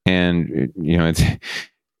it's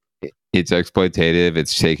exploitative.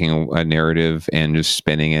 It's taking a narrative and just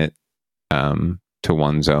spinning it to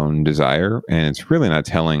one's own desire, and it's really not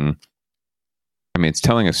telling. I mean, it's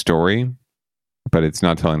telling a story, but it's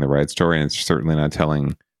not telling the right story, and it's certainly not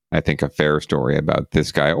telling, I think, a fair story about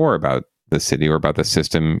this guy or about the city or about the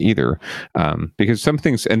system either. Because some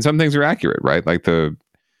things are accurate, right? Like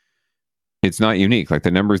it's not unique. Like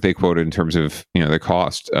the numbers they quoted in terms of,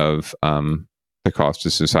 the cost to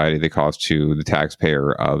society, the cost to the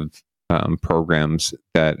taxpayer of programs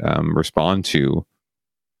that respond to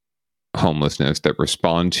homelessness, that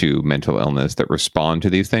respond to mental illness, that respond to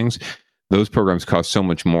these things, those programs cost so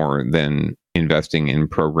much more than investing in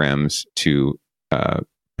programs to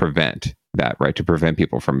prevent that, right? To prevent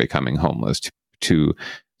people from becoming homeless, to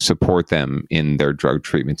support them in their drug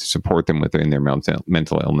treatment, to support them within their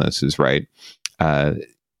mental illnesses, right?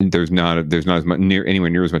 There's not as much anywhere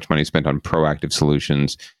near as much money spent on proactive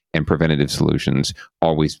solutions and preventative solutions.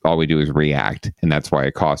 All we do is react, and that's why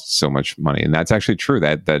it costs so much money. And that's actually true.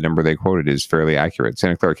 That number they quoted is fairly accurate.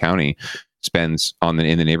 Santa Clara County spends in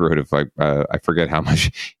the neighborhood of I forget how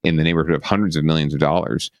much, in the neighborhood of hundreds of millions of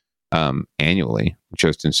dollars annually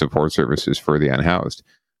just in support services for the unhoused.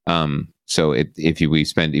 So if we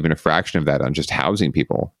spend even a fraction of that on just housing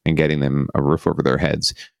people and getting them a roof over their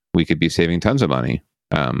heads, we could be saving tons of money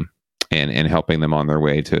and helping them on their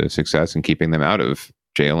way to success and keeping them out of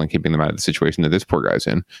jail and keeping them out of the situation that this poor guy's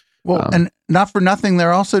in. Well, and not for nothing,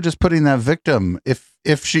 they're also just putting that victim, if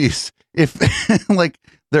like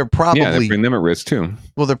they're probably, they bring them at risk too.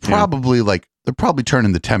 Well, they're probably they're probably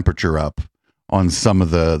turning the temperature up on some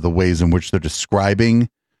of the ways in which they're describing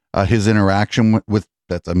his interaction with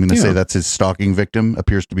that's, I'm going to say that's his stalking victim,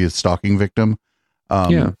 appears to be his stalking victim.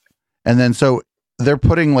 And then so they're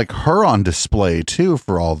putting like her on display too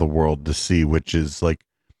for all the world to see, which is like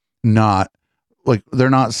not like they're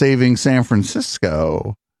not saving San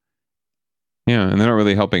Francisco. Yeah, and they're not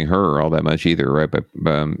really helping her all that much either, right? But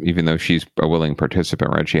even though she's a willing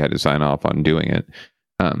participant, right, she had to sign off on doing it.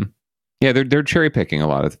 They're cherry picking a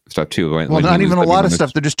lot of stuff too. Well, not even a lot of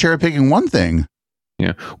stuff. They're just cherry picking one thing.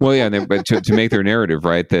 Yeah. Well, yeah, but to make their narrative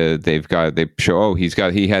right, they show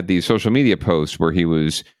he had these social media posts where he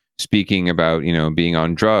was speaking about being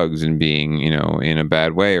on drugs and being in a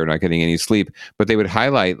bad way or not getting any sleep, but they would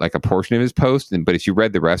highlight like a portion of his post, but if you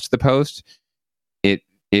read the rest of the post, it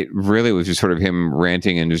really was just sort of him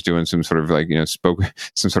ranting and just doing some sort of like spoke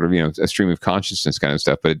some sort of a stream of consciousness kind of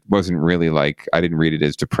stuff, but it wasn't really like, I didn't read it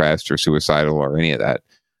as depressed or suicidal or any of that.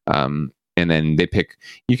 And then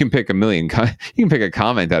you can pick a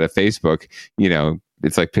comment out of Facebook,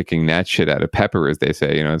 it's like picking that shit out of pepper, as they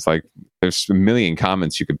say. It's like there's a million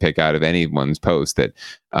comments you could pick out of anyone's post that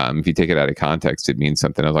if you take it out of context, it means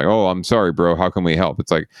something. I was like, oh, I'm sorry, bro. How can we help? It's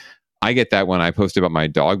like, I get that when I post about my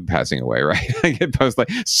dog passing away, right? I get posts like,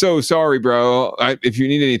 so sorry, bro. If you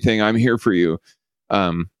need anything, I'm here for you.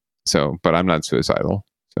 But I'm not suicidal.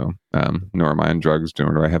 So, nor am I on drugs,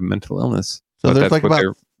 nor do I have mental illness. So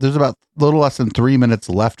there's about a little less than 3 minutes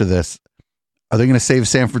left of this. Are they going to save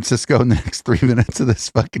San Francisco in the next 3 minutes of this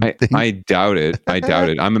fucking thing? I doubt it.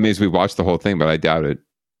 I'm amazed we watched the whole thing, but I doubt it.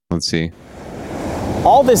 Let's see.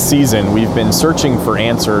 All this season, we've been searching for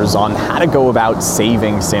answers on how to go about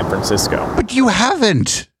saving San Francisco. But you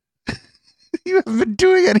haven't. You haven't been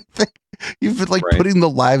doing anything. You've been putting the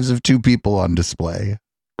lives of two people on display.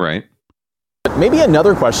 Right. But maybe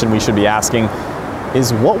another question we should be asking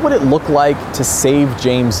is, what would it look like to save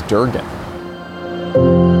James Durgin?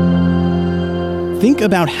 Think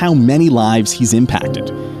about how many lives he's impacted.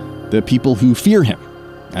 The people who fear him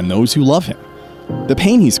and those who love him. The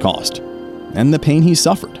pain he's caused and the pain he's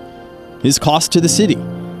suffered. His cost to the city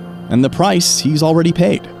and the price he's already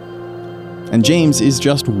paid. And James is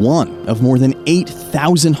just one of more than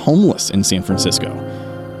 8,000 homeless in San Francisco,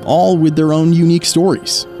 all with their own unique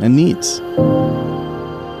stories and needs.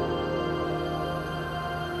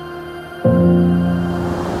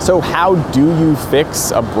 So how do you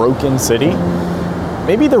fix a broken city?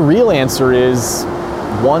 Maybe the real answer is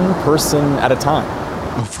one person at a time.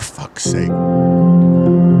 Oh, for fuck's sake.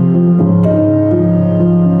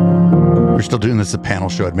 We're still doing this at a panel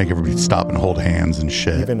show. I'd make everybody stop and hold hands and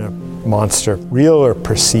shit. Even a monster, real or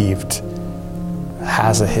perceived,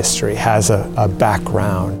 has a history, has a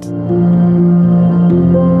background.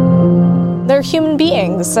 They're human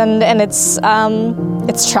beings, and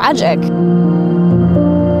it's tragic.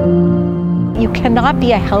 You cannot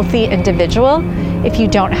be a healthy individual if you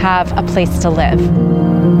don't have a place to live.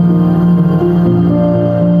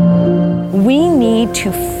 We need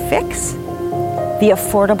to fix the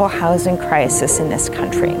affordable housing crisis in this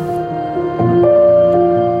country.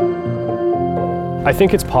 I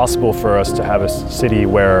think it's possible for us to have a city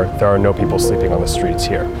where there are no people sleeping on the streets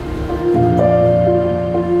here.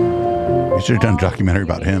 You should have done a documentary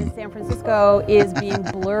about him. San Francisco is being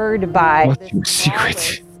blurred by this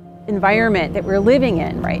secret environment that we're living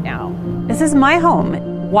in right now. This is my home.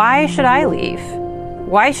 Why should I leave?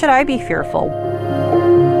 Why should I be fearful?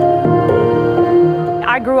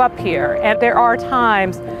 I grew up here, and there are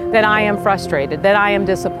times that I am frustrated, that I am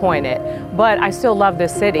disappointed, but I still love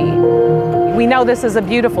this city. We know this is a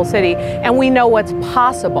beautiful city, and we know what's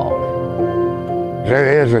possible.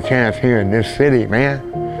 There is a chance here in this city, man.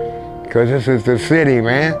 because this is the city,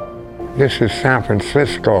 man. This is San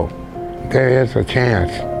Francisco. There is a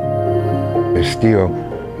chance. There's still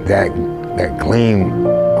that gleam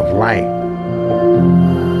of light.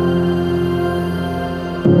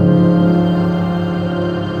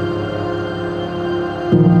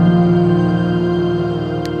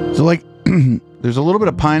 So, like, there's a little bit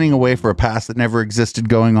of pining away for a past that never existed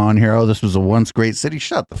going on here. Oh, this was a once great city.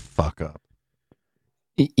 Shut the fuck up.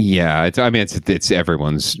 Yeah, it's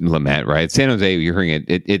everyone's lament, right? San Jose, you're hearing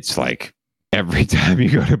it. It's like every time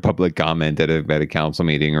you go to public comment at a council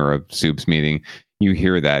meeting or a soups meeting, you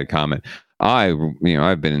hear that comment. I've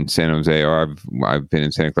been in San Jose, or I've been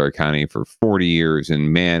in Santa Clara County for 40 years,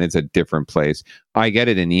 and man, it's a different place. I get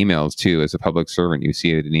it in emails too. As a public servant, you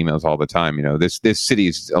see it in emails all the time. This city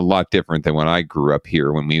is a lot different than when I grew up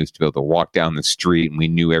here, when we used to be able to walk down the street and we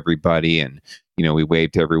knew everybody, and we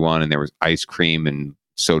waved to everyone, and there was ice cream and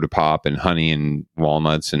soda pop and honey and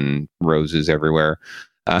walnuts and roses everywhere.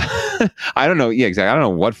 I don't know. Yeah, exactly. I don't know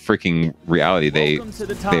what freaking reality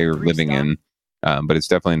they're living in. But it's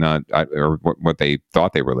definitely not, or what they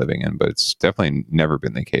thought they were living in, but it's definitely never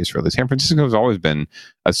been the case, really. San Francisco has always been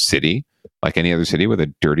a city, like any other city, with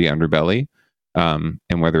a dirty underbelly. And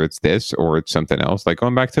whether it's this or it's something else, like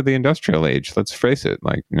going back to the industrial age, let's face it,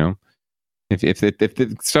 like,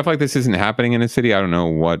 if stuff like this isn't happening in a city, I don't know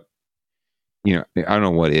what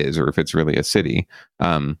is, or if it's really a city.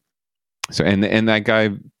 So, and that guy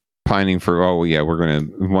pining for, oh yeah, we're going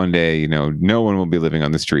to, one day, no one will be living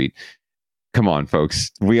on the street. Come on,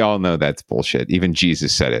 folks. We all know that's bullshit. Even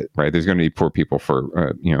Jesus said it, right? There's going to be poor people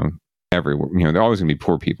for, everywhere. There are always going to be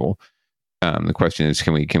poor people. The question is,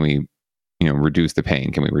 can we, reduce the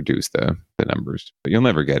pain? Can we reduce the numbers? But you'll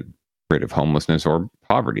never get rid of homelessness or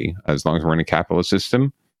poverty as long as we're in a capitalist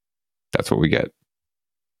system. That's what we get.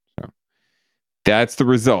 So that's the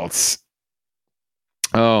results.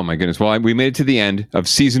 Oh my goodness. Well, we made it to the end of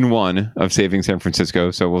season 1 of Saving San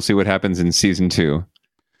Francisco. So we'll see what happens in season 2.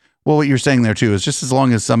 Well, what you're saying there too is just as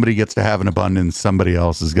long as somebody gets to have an abundance, somebody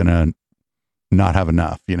else is going to not have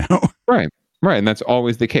enough, Right. And that's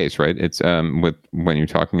always the case, right? It's when you're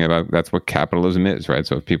talking about, that's what capitalism is, right?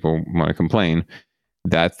 So if people want to complain,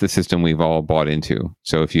 that's the system we've all bought into.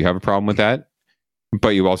 So if you have a problem with that, but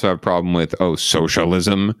you also have a problem with,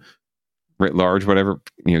 socialism writ large, whatever,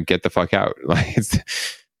 get the fuck out. Like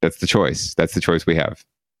that's the choice. That's the choice we have.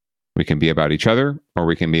 We can be about each other, or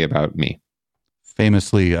we can be about me.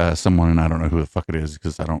 Famously, someone, and I don't know who the fuck it is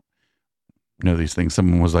because I don't know these things.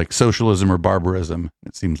 Someone was like, socialism or barbarism.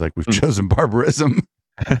 It seems like we've chosen barbarism.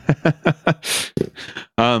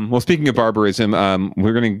 Well, speaking of barbarism,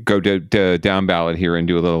 we're going to go down ballot here and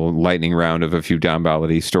do a little lightning round of a few down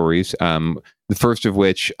ballot-y stories. The first of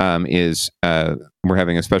which is we're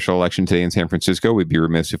having a special election today in San Francisco. We'd be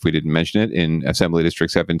remiss if we didn't mention it, in Assembly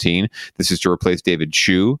District 17. This is to replace David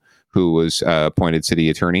Chu, who was appointed city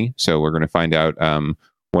attorney. So we're going to find out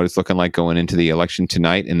what it's looking like going into the election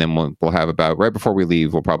tonight. And then we'll have about, right before we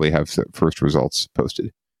leave, we'll probably have the first results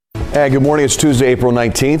posted. Hey, good morning. It's Tuesday, April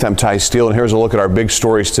 19th. I'm Ty Steele, and here's a look at our big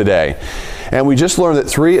stories today. And we just learned that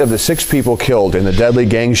 3 of the 6 people killed in the deadly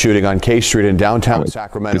gang shooting on K Street in downtown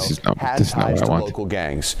Sacramento had ties to local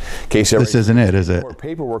gangs. Casey, this isn't it, is it?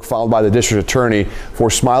 Paperwork filed by the district attorney for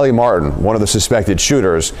Smiley Martin, one of the suspected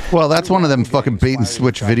shooters. Well, that's one of them fucking bait and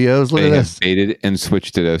switch videos. Look at this. Baited and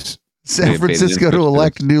switched to this. San Francisco to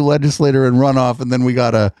elect new legislator and runoff, and then we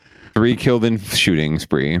got 3 killed in shooting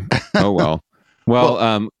spree. Oh well.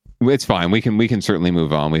 Well, it's fine. We can certainly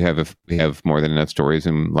move on. We have more than enough stories,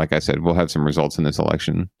 and like I said, we'll have some results in this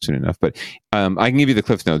election soon enough. But I can give you the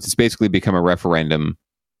Cliff Notes. It's basically become a referendum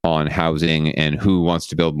on housing and who wants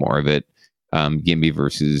to build more of it. YIMBY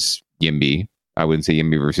versus YIMBY. I wouldn't say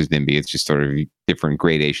YIMBY versus NIMBY. It's just sort of different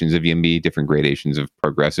gradations of YIMBY, different gradations of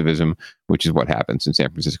progressivism, which is what happens in San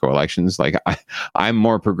Francisco elections. Like I'm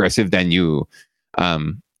more progressive than you.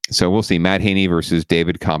 So we'll see. Matt Haney versus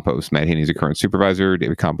David Campos. Matt Haney is a current supervisor.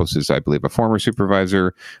 David Campos is, I believe, a former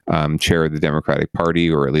supervisor, chair of the Democratic Party,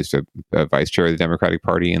 or at least a vice chair of the Democratic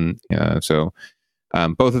Party. And so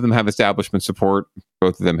both of them have establishment support.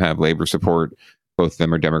 Both of them have labor support. Both of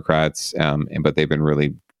them are Democrats, but they've been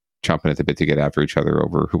really chomping at the bit to get after each other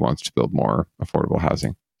over who wants to build more affordable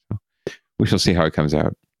housing. So we shall see how it comes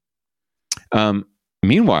out.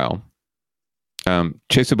 Meanwhile,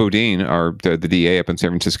 Chesa Boudin, the DA up in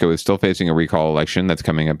San Francisco, is still facing a recall election that's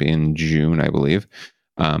coming up in June, I believe.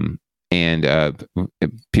 And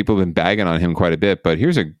people have been bagging on him quite a bit. But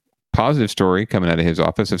here's a positive story coming out of his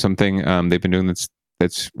office of something they've been doing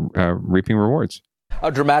that's reaping rewards. A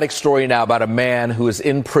dramatic story now about a man who is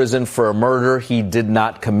in prison for a murder he did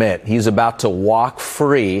not commit. He's about to walk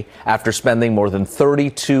free after spending more than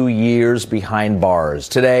 32 years behind bars.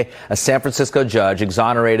 Today, a San Francisco judge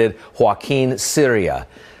exonerated Joaquin Ciria.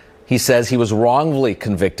 He says he was wrongfully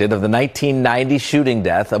convicted of the 1990 shooting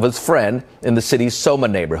death of his friend in the city's Soma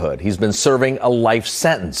neighborhood. He's been serving a life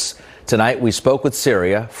sentence. Tonight, we spoke with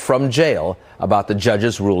Ciria from jail about the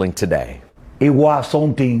judge's ruling today. It was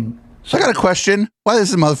something. So I got a question. Why is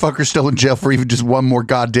this motherfucker still in jail for even just one more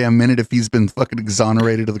goddamn minute if he's been fucking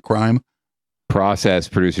exonerated of the crime? Process,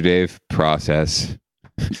 producer Dave. Process.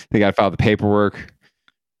 They got to file the paperwork.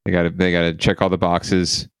 They got to check all the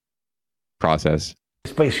boxes. Process.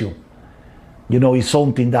 Special. You know, it's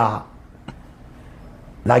something that,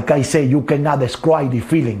 like I say, you cannot describe the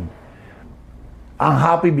feeling. I'm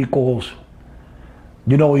happy because,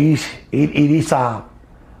 you know, it is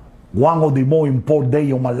one of the more important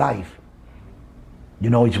days of my life. You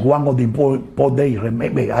know, it's one of the important days.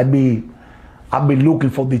 Remember, I've been looking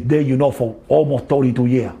for this day, you know, for almost 32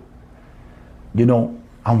 years. You know,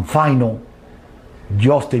 and final,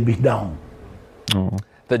 justice be done. Oh.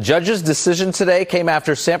 The judge's decision today came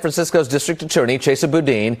after San Francisco's district attorney, Chesa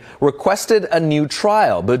Boudin, requested a new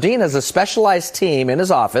trial. Boudin has a specialized team in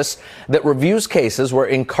his office that reviews cases where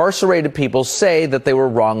incarcerated people say that they were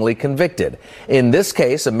wrongly convicted. In this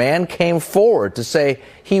case, a man came forward to say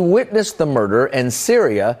he witnessed the murder and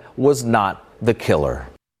Ciria was not the killer.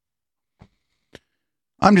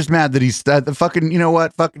 I'm just mad that he's the fucking, you know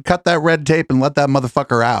what, fucking cut that red tape and let that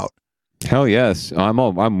motherfucker out. Hell yes,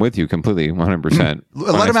 I'm with you completely, 100%.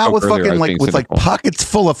 Let him out with fucking like pockets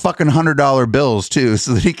full of fucking $100 bills too,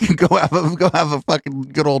 so that he can go have a fucking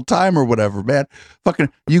good old time or whatever, man.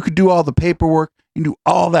 Fucking, you could do all the paperwork, you can do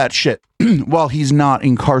all that shit while he's not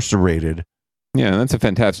incarcerated. Yeah, that's a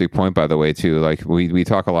fantastic point, by the way, too. Like we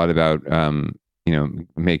talk a lot about, you know,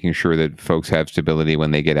 making sure that folks have stability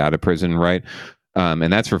when they get out of prison, right?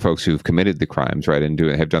 And that's for folks who've committed the crimes, right, and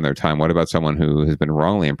have done their time. What about someone who has been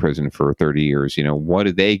wrongly imprisoned for 30 years? You know, what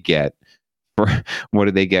do they get? What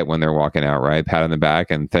do they get when they're walking out? Right, pat on the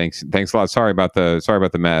back and thanks a lot. Sorry about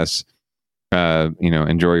the mess. You know,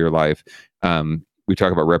 enjoy your life. We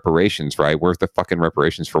talk about reparations, right? Where's the fucking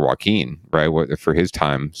reparations for Joaquin, right? What for his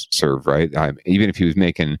time served, right? Even if he was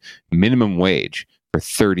making minimum wage for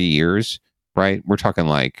 30 years, right? We're talking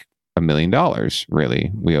like $1 million,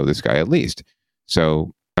 really. We owe this guy at least.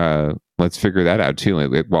 So let's figure that out too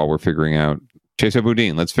while we're figuring out Chesa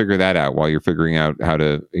Boudin. Let's figure that out while you're figuring out how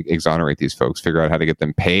to exonerate these folks. Figure out how to get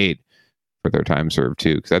them paid for their time served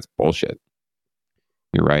too, because that's bullshit.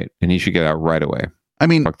 You're right, and he should get out right away. I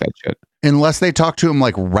mean, fuck that shit. Unless they talk to him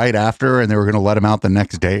like right after, and they were going to let him out the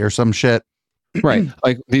next day or some shit. Right,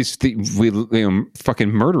 like fucking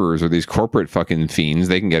murderers or these corporate fucking fiends,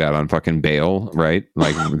 they can get out on fucking bail, right?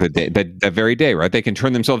 Like that very day, right? They can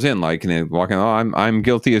turn themselves in, like, and walking, I'm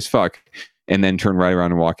guilty as fuck, and then turn right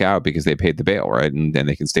around and walk out because they paid the bail, right? And then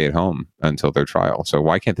they can stay at home until their trial. So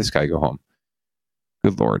why can't this guy go home?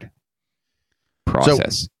 Good Lord.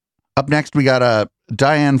 Process. So, up next, we got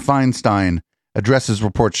Dianne Feinstein addresses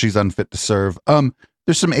reports she's unfit to serve.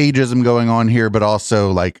 There's some ageism going on here, but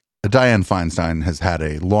also like, Dianne Feinstein has had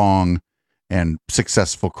a long and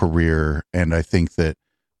successful career, and I think that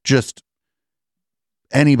just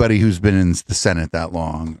anybody who's been in the Senate that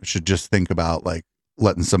long should just think about like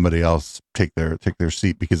letting somebody else take their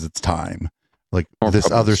seat because it's time. Like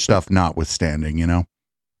this other stuff notwithstanding, you know?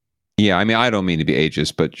 Yeah, I mean, I don't mean to be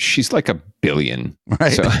ageist, but she's like $1 billion.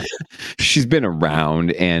 Right. So she's been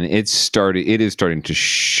around, and it is starting to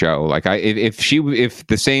show. Like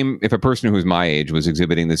if a person who's my age was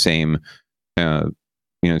exhibiting the same,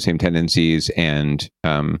 same tendencies and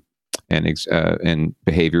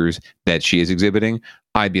behaviors that she is exhibiting,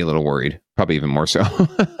 I'd be a little worried, probably even more so.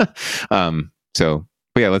 But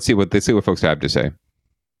yeah, let's see what folks have to say.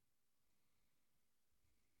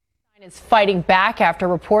 Is fighting back after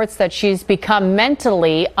reports that she's become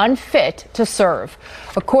mentally unfit to serve.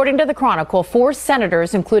 According to the Chronicle, 4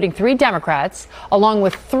 senators, including 3 Democrats, along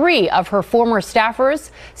with 3 of her former staffers,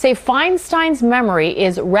 say Feinstein's memory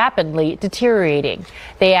is rapidly deteriorating.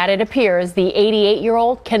 They add it appears the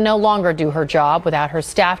 88-year-old can no longer do her job without her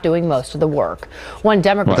staff doing most of the work. One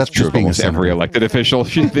Democrat... Well, that's true of almost every elected official.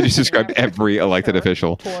 They just described every elected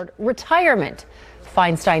official. Toward retirement.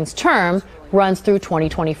 Feinstein's term runs through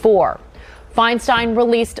 2024. Feinstein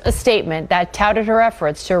released a statement that touted her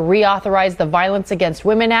efforts to reauthorize the Violence Against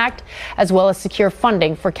Women Act, as well as secure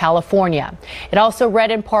funding for California. It also read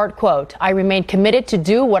in part, quote, "I remain committed to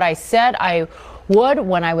do what I said I would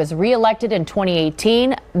when I was reelected in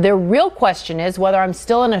 2018. The real question is whether I'm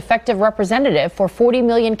still an effective representative for 40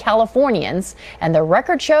 million Californians, and the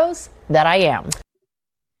record shows that I am.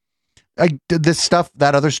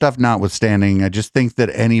 That other stuff notwithstanding, I just think that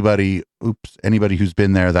anybody who's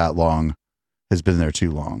been there that long has been there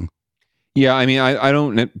too long. Yeah, I mean, I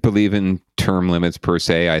don't believe in term limits per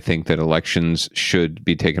se. I think that elections should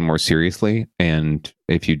be taken more seriously. And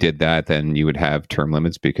if you did that, then you would have term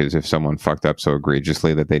limits, because if someone fucked up so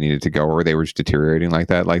egregiously that they needed to go, or they were just deteriorating like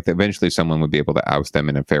that, like eventually someone would be able to oust them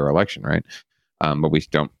in a fair election, right? But we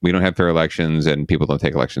don't have fair elections, and people don't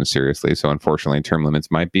take elections seriously. So unfortunately, term limits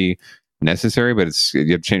might be necessary, but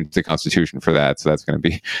you have to change the Constitution for that. So that's going to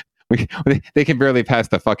be... They can barely pass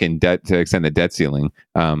the fucking debt to extend the debt ceiling,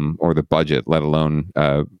 or the budget, let alone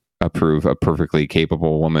approve a perfectly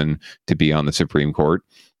capable woman to be on the Supreme Court,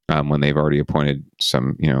 when they've already appointed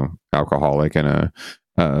some, alcoholic and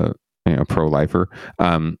a pro-lifer.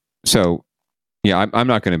 So yeah, I'm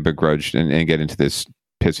not going to begrudge and get into this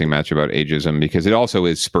pissing match about ageism, because it also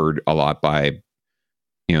is spurred a lot by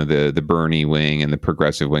the Bernie wing and the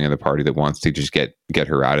progressive wing of the party that wants to just get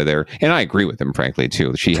her out of there. And I agree with them, frankly,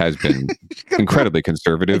 too. She has been incredibly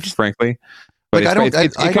conservative, frankly. But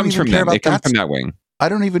it comes from them. It comes from that wing. I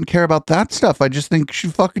don't even care about that stuff. I just think she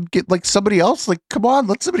fucking get like somebody else. Like, come on,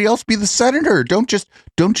 let somebody else be the senator. Don't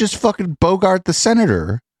just fucking bogart the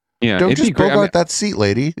senator. Yeah, don't just bogart that seat,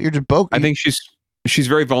 lady. You're just bogart. I think she's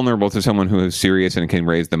very vulnerable to someone who is serious and can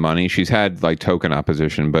raise the money. She's had like token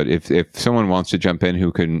opposition, but if someone wants to jump in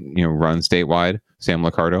who can run statewide, Sam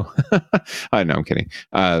Liccardo. I know, I'm kidding.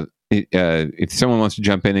 If someone wants to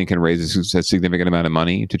jump in and can raise a significant amount of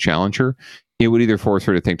money to challenge her, it would either force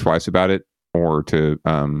her to think twice about it, or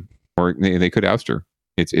they could oust her.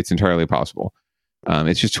 It's entirely possible.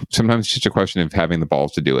 It's just sometimes it's just a question of having the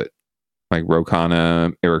balls to do it. Like Ro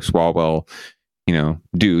Khanna, Eric Swalwell,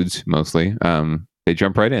 dudes mostly. They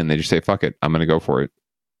jump right in. They just say, "Fuck it, I'm going to go for it."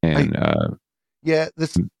 And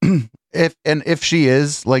if she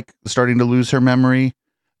is like starting to lose her memory,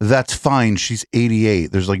 that's fine. She's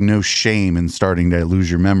 88. There's like no shame in starting to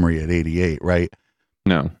lose your memory at 88, right?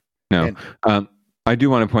 No. I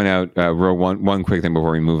do want to point out one quick thing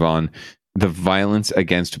before we move on. The Violence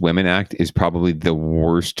Against Women Act is probably the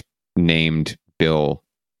worst named bill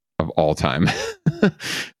of all time,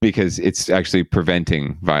 because it's actually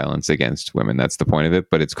preventing violence against women. That's the point of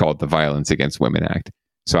it, but it's called the Violence Against Women Act.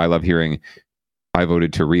 So I love hearing, I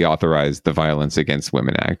voted to reauthorize the Violence Against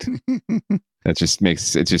Women Act. That just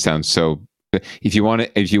makes it just sounds so. If you want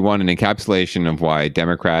an encapsulation of why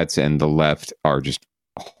Democrats and the left are just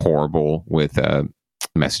horrible with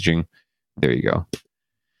messaging, there you go.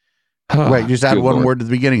 Right, just add one word to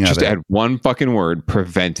the beginning of it. Just add one fucking word: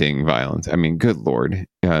 preventing violence. I mean, good Lord.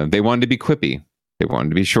 They wanted to be quippy. They wanted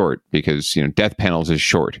to be short because, death panels is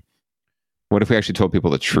short. What if we actually told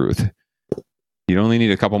people the truth? You'd only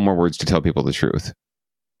need a couple more words to tell people the truth.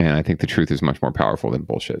 And I think the truth is much more powerful than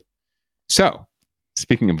bullshit. So,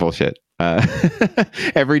 speaking of bullshit,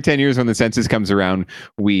 every 10 years when the census comes around,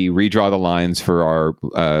 we redraw the lines for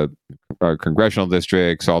our congressional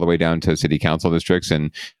districts all the way down to city council districts.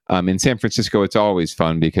 And in San Francisco, it's always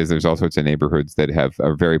fun because there's all sorts of neighborhoods that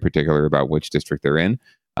are very particular about which district they're in.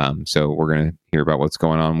 So we're going to hear about what's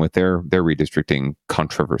going on with their redistricting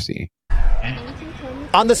controversy.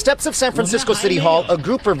 On the steps of San Francisco City Hall, a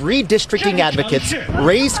group of redistricting advocates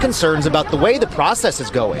raised concerns about the way the process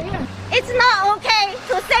is going. It's not okay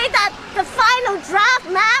to say that the final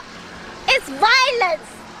draft map is violence.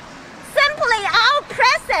 Simply our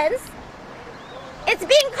presence, it's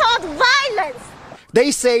being called violence.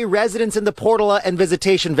 They say residents in the Portola and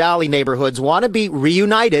Visitation Valley neighborhoods want to be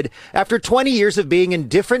reunited after 20 years of being in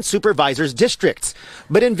different supervisors' districts.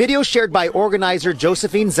 But in video shared by organizer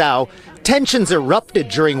Josephine Zhao, tensions erupted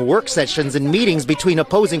during work sessions and meetings between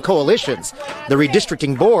opposing coalitions. The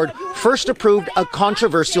redistricting board first approved a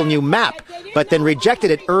controversial new map, but then rejected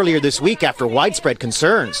it earlier this week after widespread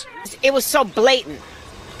concerns. It was so blatant,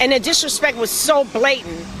 and the disrespect was so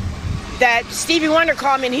blatant that Stevie Wonder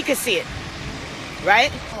called me and he could see it.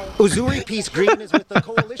 Right? Uzuri Peace Green is with a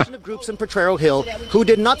coalition of groups in Potrero Hill who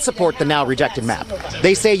did not support the now rejected map.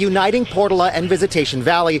 They say uniting Portola and Visitation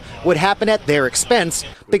Valley would happen at their expense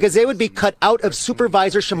because they would be cut out of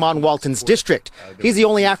Supervisor Shaman Walton's district. He's the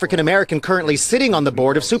only African American currently sitting on the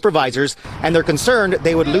board of supervisors, and they're concerned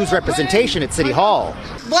they would lose representation at City Hall.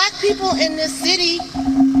 Black people in this city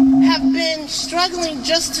have been struggling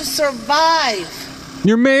just to survive.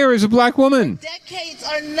 Your mayor is a black woman. For decades,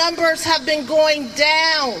 our numbers have been going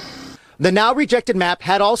down. The now rejected map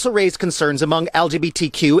had also raised concerns among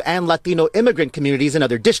LGBTQ and Latino immigrant communities in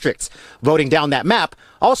other districts. Voting down that map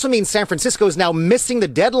also means San Francisco is now missing the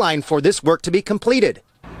deadline for this work to be completed.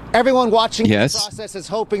 Everyone watching this process is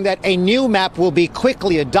hoping that a new map will be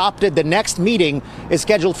quickly adopted. The next meeting is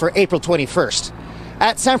scheduled for April 21st.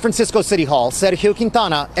 At San Francisco City Hall, Sergio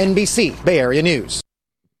Quintana, NBC, Bay Area News.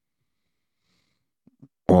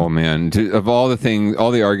 Oh, man. Of all the things, all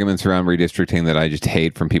the arguments around redistricting that I just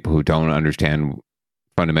hate from people who don't understand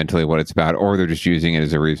fundamentally what it's about, or they're just using it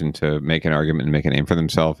as a reason to make an argument and make a name for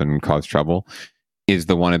themselves and cause trouble, is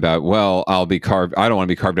the one about, well, I don't want to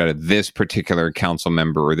be carved out of this particular council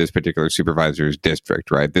member or this particular supervisor's district,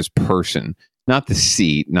 right? This person, not the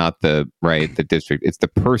seat, not the district. It's the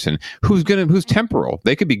person who's temporal.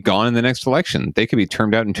 They could be gone in the next election. They could be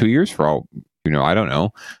termed out in 2 years for all, I don't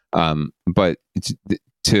know. But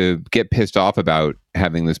to get pissed off about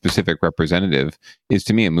having the specific representative is,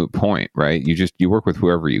 to me, a moot point, right? You work with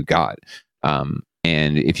whoever you got. And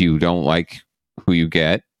if you don't like who you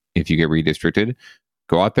get, if you get redistricted,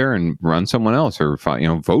 go out there and run someone else, or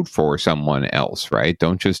vote for someone else, right?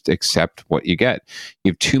 Don't just accept what you get.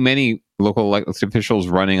 You have too many local elected officials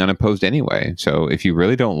running unopposed anyway. So if you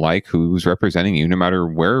really don't like who's representing you, no matter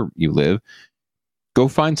where you live, go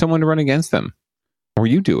find someone to run against them, or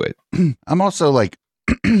you do it. I'm also like,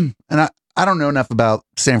 and I don't know enough about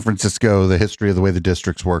San Francisco, the history of the way the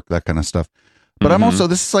districts work, that kind of stuff. But I'm also,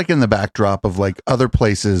 this is like in the backdrop of like other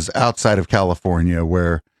places outside of California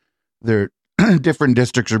where there different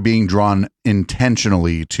districts are being drawn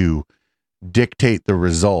intentionally to dictate the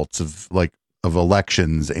results of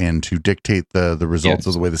elections and to dictate the results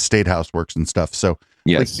of the way the state house works and stuff. So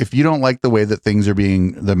like, if you don't like the way that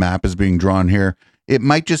the map is being drawn here, it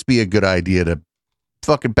might just be a good idea to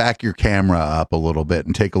fucking back your camera up a little bit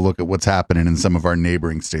and take a look at what's happening in some of our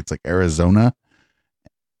neighboring states like Arizona,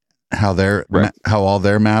 how all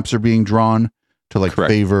their maps are being drawn to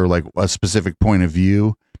favor like a specific point of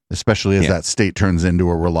view, especially as that state turns into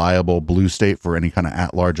a reliable blue state for any kind of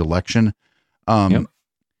at-large election.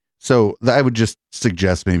 So I would just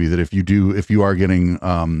suggest maybe that if you are getting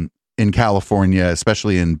in California,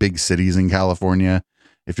 especially in big cities in California,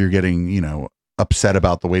 if you're getting, upset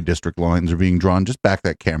about the way district lines are being drawn, just back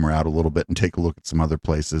that camera out a little bit and take a look at some other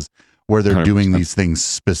places where they're 100%. Doing these things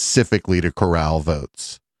specifically to corral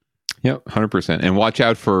votes. Yep, 100%. And watch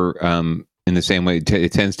out for, in the same way,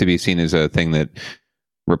 it tends to be seen as a thing that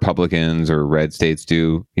Republicans or red states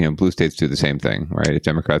do. Blue states do the same thing, right? If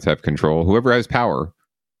Democrats have control, whoever has power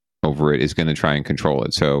over it is going to try and control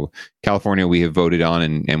it. So California, we have voted on,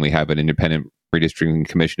 and we have an independent redistricting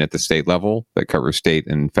commission at the state level that covers state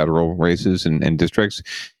and federal races and districts.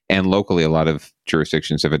 And locally, a lot of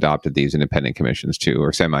jurisdictions have adopted these independent commissions too,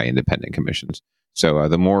 or semi-independent commissions. So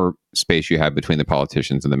the more space you have between the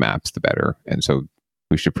politicians and the maps, the better. And so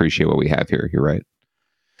we should appreciate what we have here. You're right.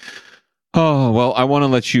 Oh, well, I want to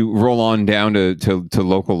let you roll on down to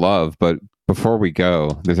local love. But before we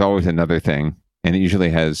go, there's always another thing. And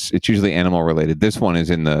it's usually animal related. This one is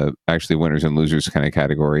in the actually winners and losers kind of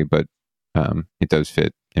category, but it does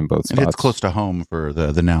fit in both spots. And it's close to home for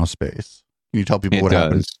the now space. Can you tell people what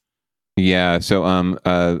happens? Yeah. So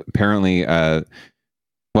apparently,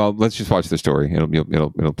 well, let's just watch the story.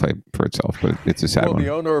 It'll play for itself, but it's a sad one. The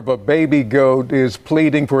owner of a baby goat is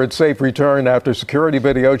pleading for its safe return after security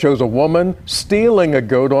video shows a woman stealing a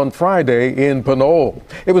goat on Friday in Pinole.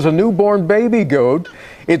 It was a newborn baby goat.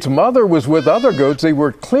 Its mother was with other goats. They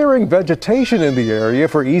were clearing vegetation in the area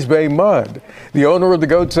for East Bay mud. The owner of the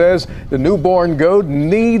goat says the newborn goat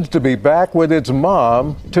needs to be back with its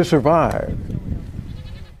mom to survive.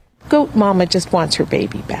 Goat mama just wants her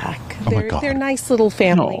baby back. Oh They're nice little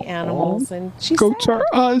family animals, and she's goats are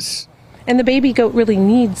us. And the baby goat really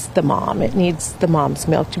needs the mom. It needs the mom's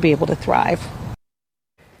milk to be able to thrive.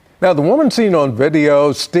 Now, the woman seen on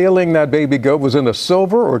video stealing that baby goat was in a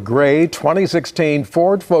silver or gray 2016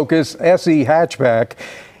 Ford Focus SE hatchback.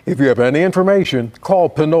 If you have any information, call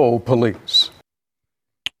Pinole Police.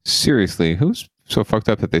 Seriously, who's so fucked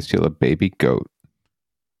up that they steal a baby goat?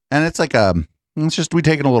 And it's like we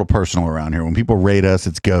take it a little personal around here. When people rate us,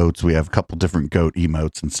 it's goats. We have a couple different goat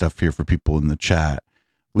emotes and stuff here for people in the chat.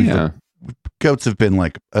 Goats have been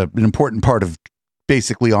like an important part of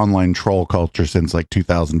basically online troll culture since like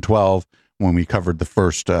 2012, when we covered the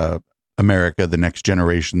first America, the Next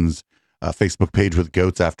Generation's Facebook page with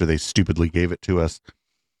goats after they stupidly gave it to us.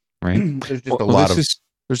 Right. There's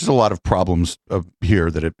just a lot of problems here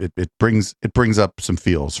that it brings up some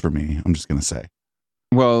feels for me. I'm just going to say.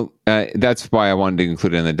 Well, that's why I wanted to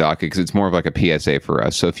include it in the docket, because it's more of like a PSA for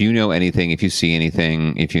us. So if you know anything, if you see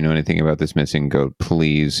anything, if you know anything about this missing goat,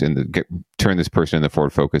 please turn this person in the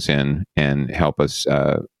Ford Focus in and help us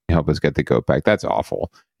get the goat back. That's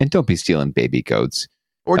awful. And don't be stealing baby goats.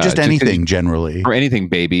 Or just anything generally. Or anything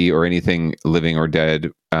baby or anything living or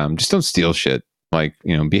dead. Just don't steal shit. Like,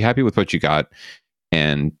 be happy with what you got.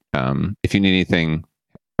 And if you need anything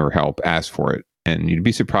or help, ask for it. And you'd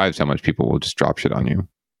be surprised how much people will just drop shit on you.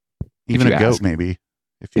 Even a goat, maybe.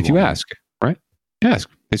 If you ask, right? Ask.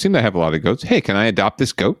 They seem to have a lot of goats. Hey, can I adopt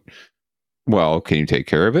this goat? Well, can you take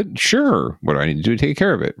care of it? Sure. What do I need to do to take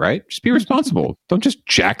care of it? Right? Just be responsible. Don't just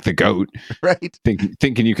jack the goat. Right.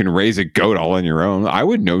 Thinking you can raise a goat all on your own. I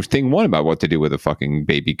would know thing one about what to do with a fucking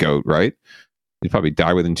baby goat, right? You'd probably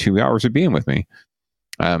die within 2 hours of being with me.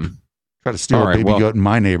 Try to steal a baby goat in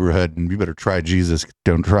my neighborhood, and you better try Jesus.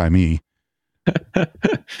 Don't try me.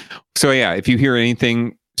 So yeah, if you hear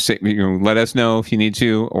anything, let us know if you need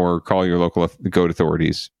to, or call your local goat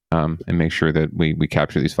authorities, and make sure that we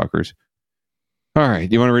capture these fuckers. All right,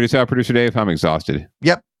 do you want to read us out, producer Dave? I'm exhausted.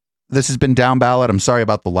 Yep. This has been Down Ballot. I'm sorry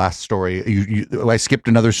about the last story. I skipped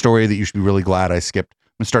another story that you should be really glad I skipped. I'm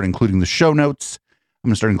gonna start including the show notes. I'm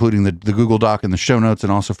gonna start including the Google Doc in the show notes,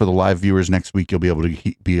 and also for the live viewers next week, you'll be able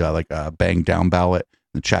to be bang Down Ballot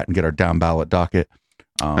in the chat and get our Down Ballot docket.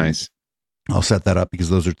 Nice. I'll set that up because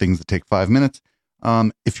those are things that take 5 minutes.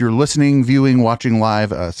 If you're listening, viewing, watching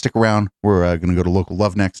live, stick around. We're going to go to Local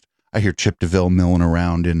Love next. I hear Chip DeVille milling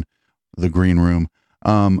around in the green room.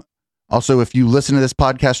 Also, if you listen to this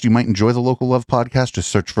podcast, you might enjoy the Local Love podcast. Just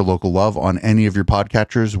search for Local Love on any of your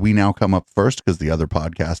podcatchers. We now come up first because the other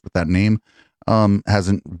podcast with that name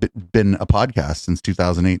hasn't been a podcast since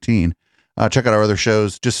 2018. Check out our other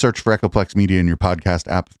shows. Just search for Echoplex Media in your podcast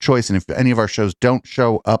app of choice. And if any of our shows don't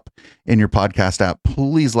show up in your podcast app,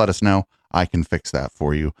 please let us know. I can fix that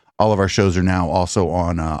for you. All of our shows are now also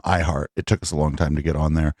on iHeart. It took us a long time to get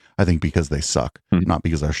on there. I think because they suck, not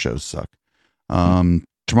because our shows suck.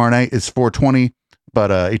 Tomorrow night is 420, but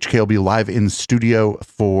HK will be live in studio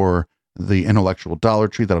for the Intellectual Dollar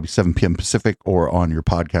Tree. That'll be 7 p.m. Pacific or on your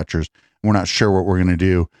podcatchers. We're not sure what we're going to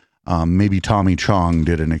do. Maybe Tommy Chong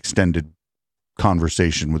did an extended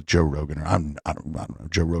conversation with Joe Rogan, or I don't know.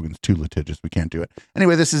 Joe Rogan's too litigious. We can't do it.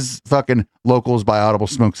 Anyway, this is fucking Locals by Audible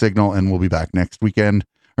Smoke Signal, and we'll be back next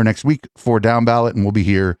week for Down Ballot, and we'll be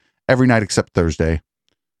here every night except Thursday.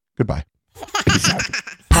 Goodbye. Peace out.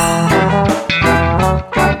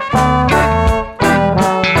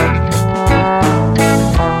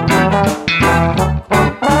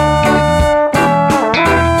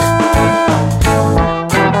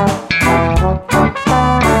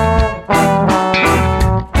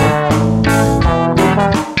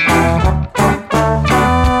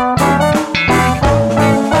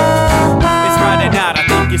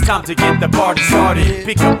 Time to get the party started.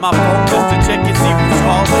 Pick up my phone just to check and see who's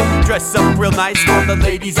calling. Dress up real nice for the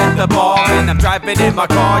ladies at the bar, and I'm driving in my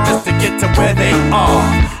car just to get to where they are.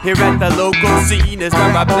 Here at the local scene is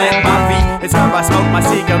where I plant my feet. It's where I smoke my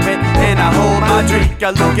cigarette and I hold my drink. I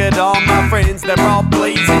look at all my friends, they're all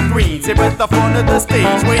blazing green. Here at the front of the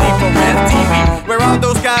stage waiting for MTV. Where are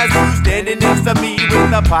those guys who's standing next to me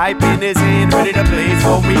with a pipe in his hand ready to blaze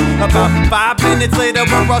for me? About 5 minutes later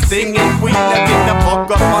we're all singing Queen. Now get the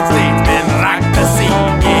fuck up on stage, man, rock the scene,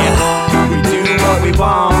 yeah. We do what we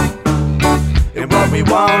want, and what we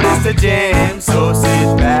want is to jam. So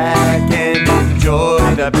sit back and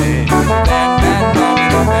enjoy the band.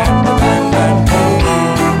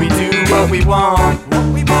 We do what we want,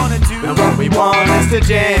 and what we want is to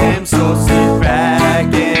jam. So sit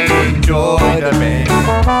back and enjoy the band.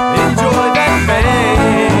 Enjoy that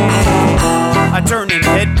band. I turn and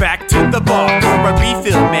head back to the bar for a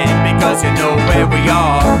refill, man, because you know where we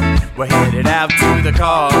are. We're headed out to the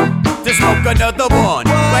car to smoke another one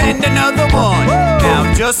and another one.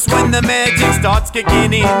 Now just when the magic starts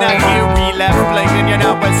kicking in, I hear relapse playing, you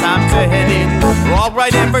know it's time to head in.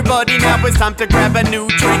 Alright everybody, now it's time to grab a new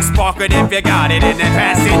drink. Spark it if you got it and then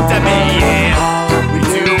pass it to me, yeah. We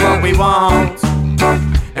do what we want,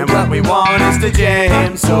 and what we want is to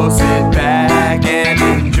jam. So sit back and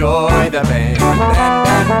enjoy the band.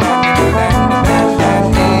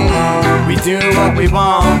 We do what we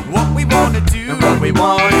want to do, and what we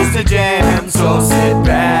want is to jam. So sit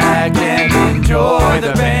back and enjoy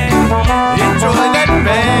the band. Enjoy that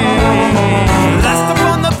band. Last up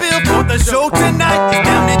on the bill for the show tonight is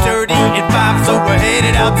down at 30 and 5, so we're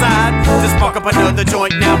headed outside to spark up another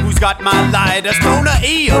joint. Now who's got my lighter? Stoner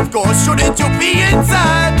E, of course, shouldn't you be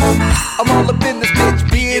inside? I'm all up in this bitch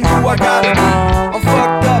being who I gotta be. I'm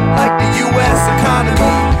fucked up like the US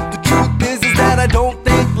economy. The truth is that I don't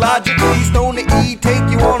think logically. Stoner E, take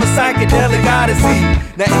Odyssey.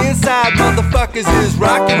 Now inside motherfuckers is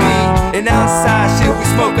rocking me, and outside shit we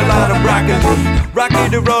smoke a lot of broccoli. Rocky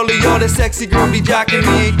the roller, yo, that sexy girl be jocking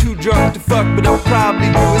me. Ain't too drunk to fuck, but I'll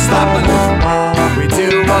probably do it sloppily. We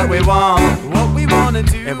do what we want, what we wanna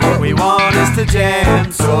do, and what we want is to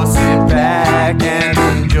jam. So sit back and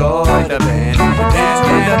enjoy the band,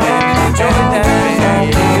 enjoy the band, enjoy the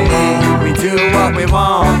band. We do what we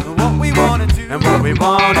want, what we wanna do, and what we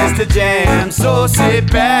want is to jam. So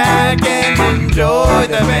sit back and enjoy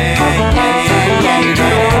the band.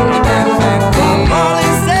 Molly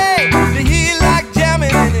say that he like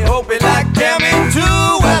jamming and he hope he like jamming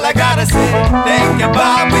too. Well, I gotta say, thank you,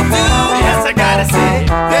 Bob, we do. Yes, I gotta say,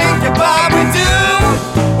 thank you, Bob, we do.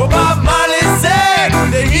 Well, Bob Marley said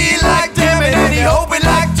that he like jamming and he hope he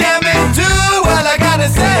like jamming too. Well, I gotta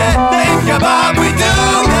say, thank you, Bob, we do.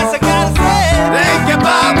 Yes, I gotta say, thank you,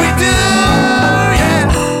 Bob, we do.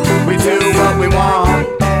 Yeah, we do what we want,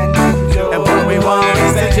 and what we want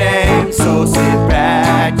is to jam. So sit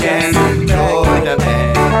back and enjoy the band.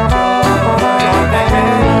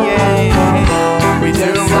 We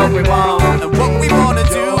do what we want, and what we wanna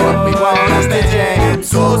do, what we want is to jam.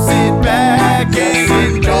 So sit back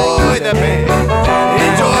and enjoy the band.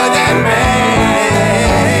 Enjoy that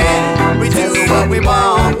band. We do what we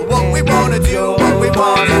want, what we wanna do, what we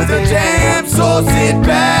want is to jam. So sit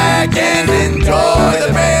back and enjoy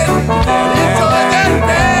the band. Enjoy that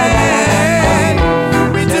band.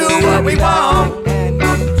 We do what we want,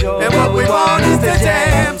 and what we want is to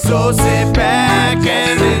jam. So sit back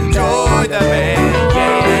and enjoy the band.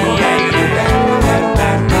 Yeah, yeah, yeah.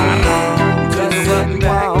 Just sit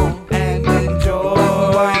back and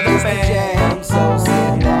enjoy the band. So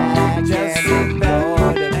sit back, just sit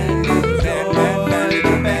back and enjoy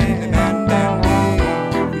the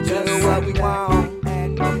band. We just do what we want,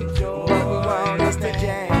 and enjoy what we want is to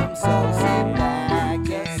jam. So sit back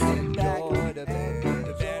and enjoy the band.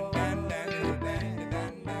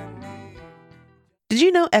 Did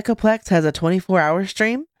you know Echoplex has a 24-hour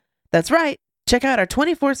stream? That's right. Check out our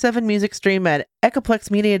 24/7 music stream at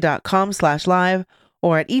echoplexmedia.com/live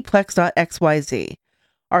or at eplex.xyz.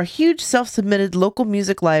 Our huge self-submitted local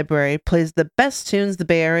music library plays the best tunes the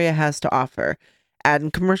Bay Area has to offer,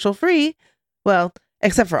 and commercial free, well,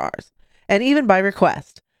 except for ours, and even by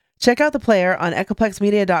request. Check out the player on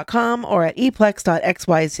echoplexmedia.com or at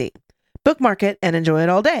eplex.xyz. Bookmark it and enjoy it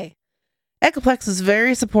all day. Echoplex is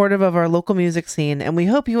very supportive of our local music scene, and we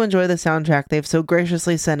hope you enjoy the soundtrack they've so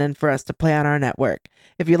graciously sent in for us to play on our network.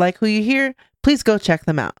 If you like who you hear, please go check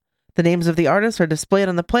them out. The names of the artists are displayed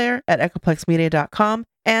on the player at echoplexmedia.com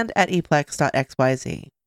and at eplex.xyz.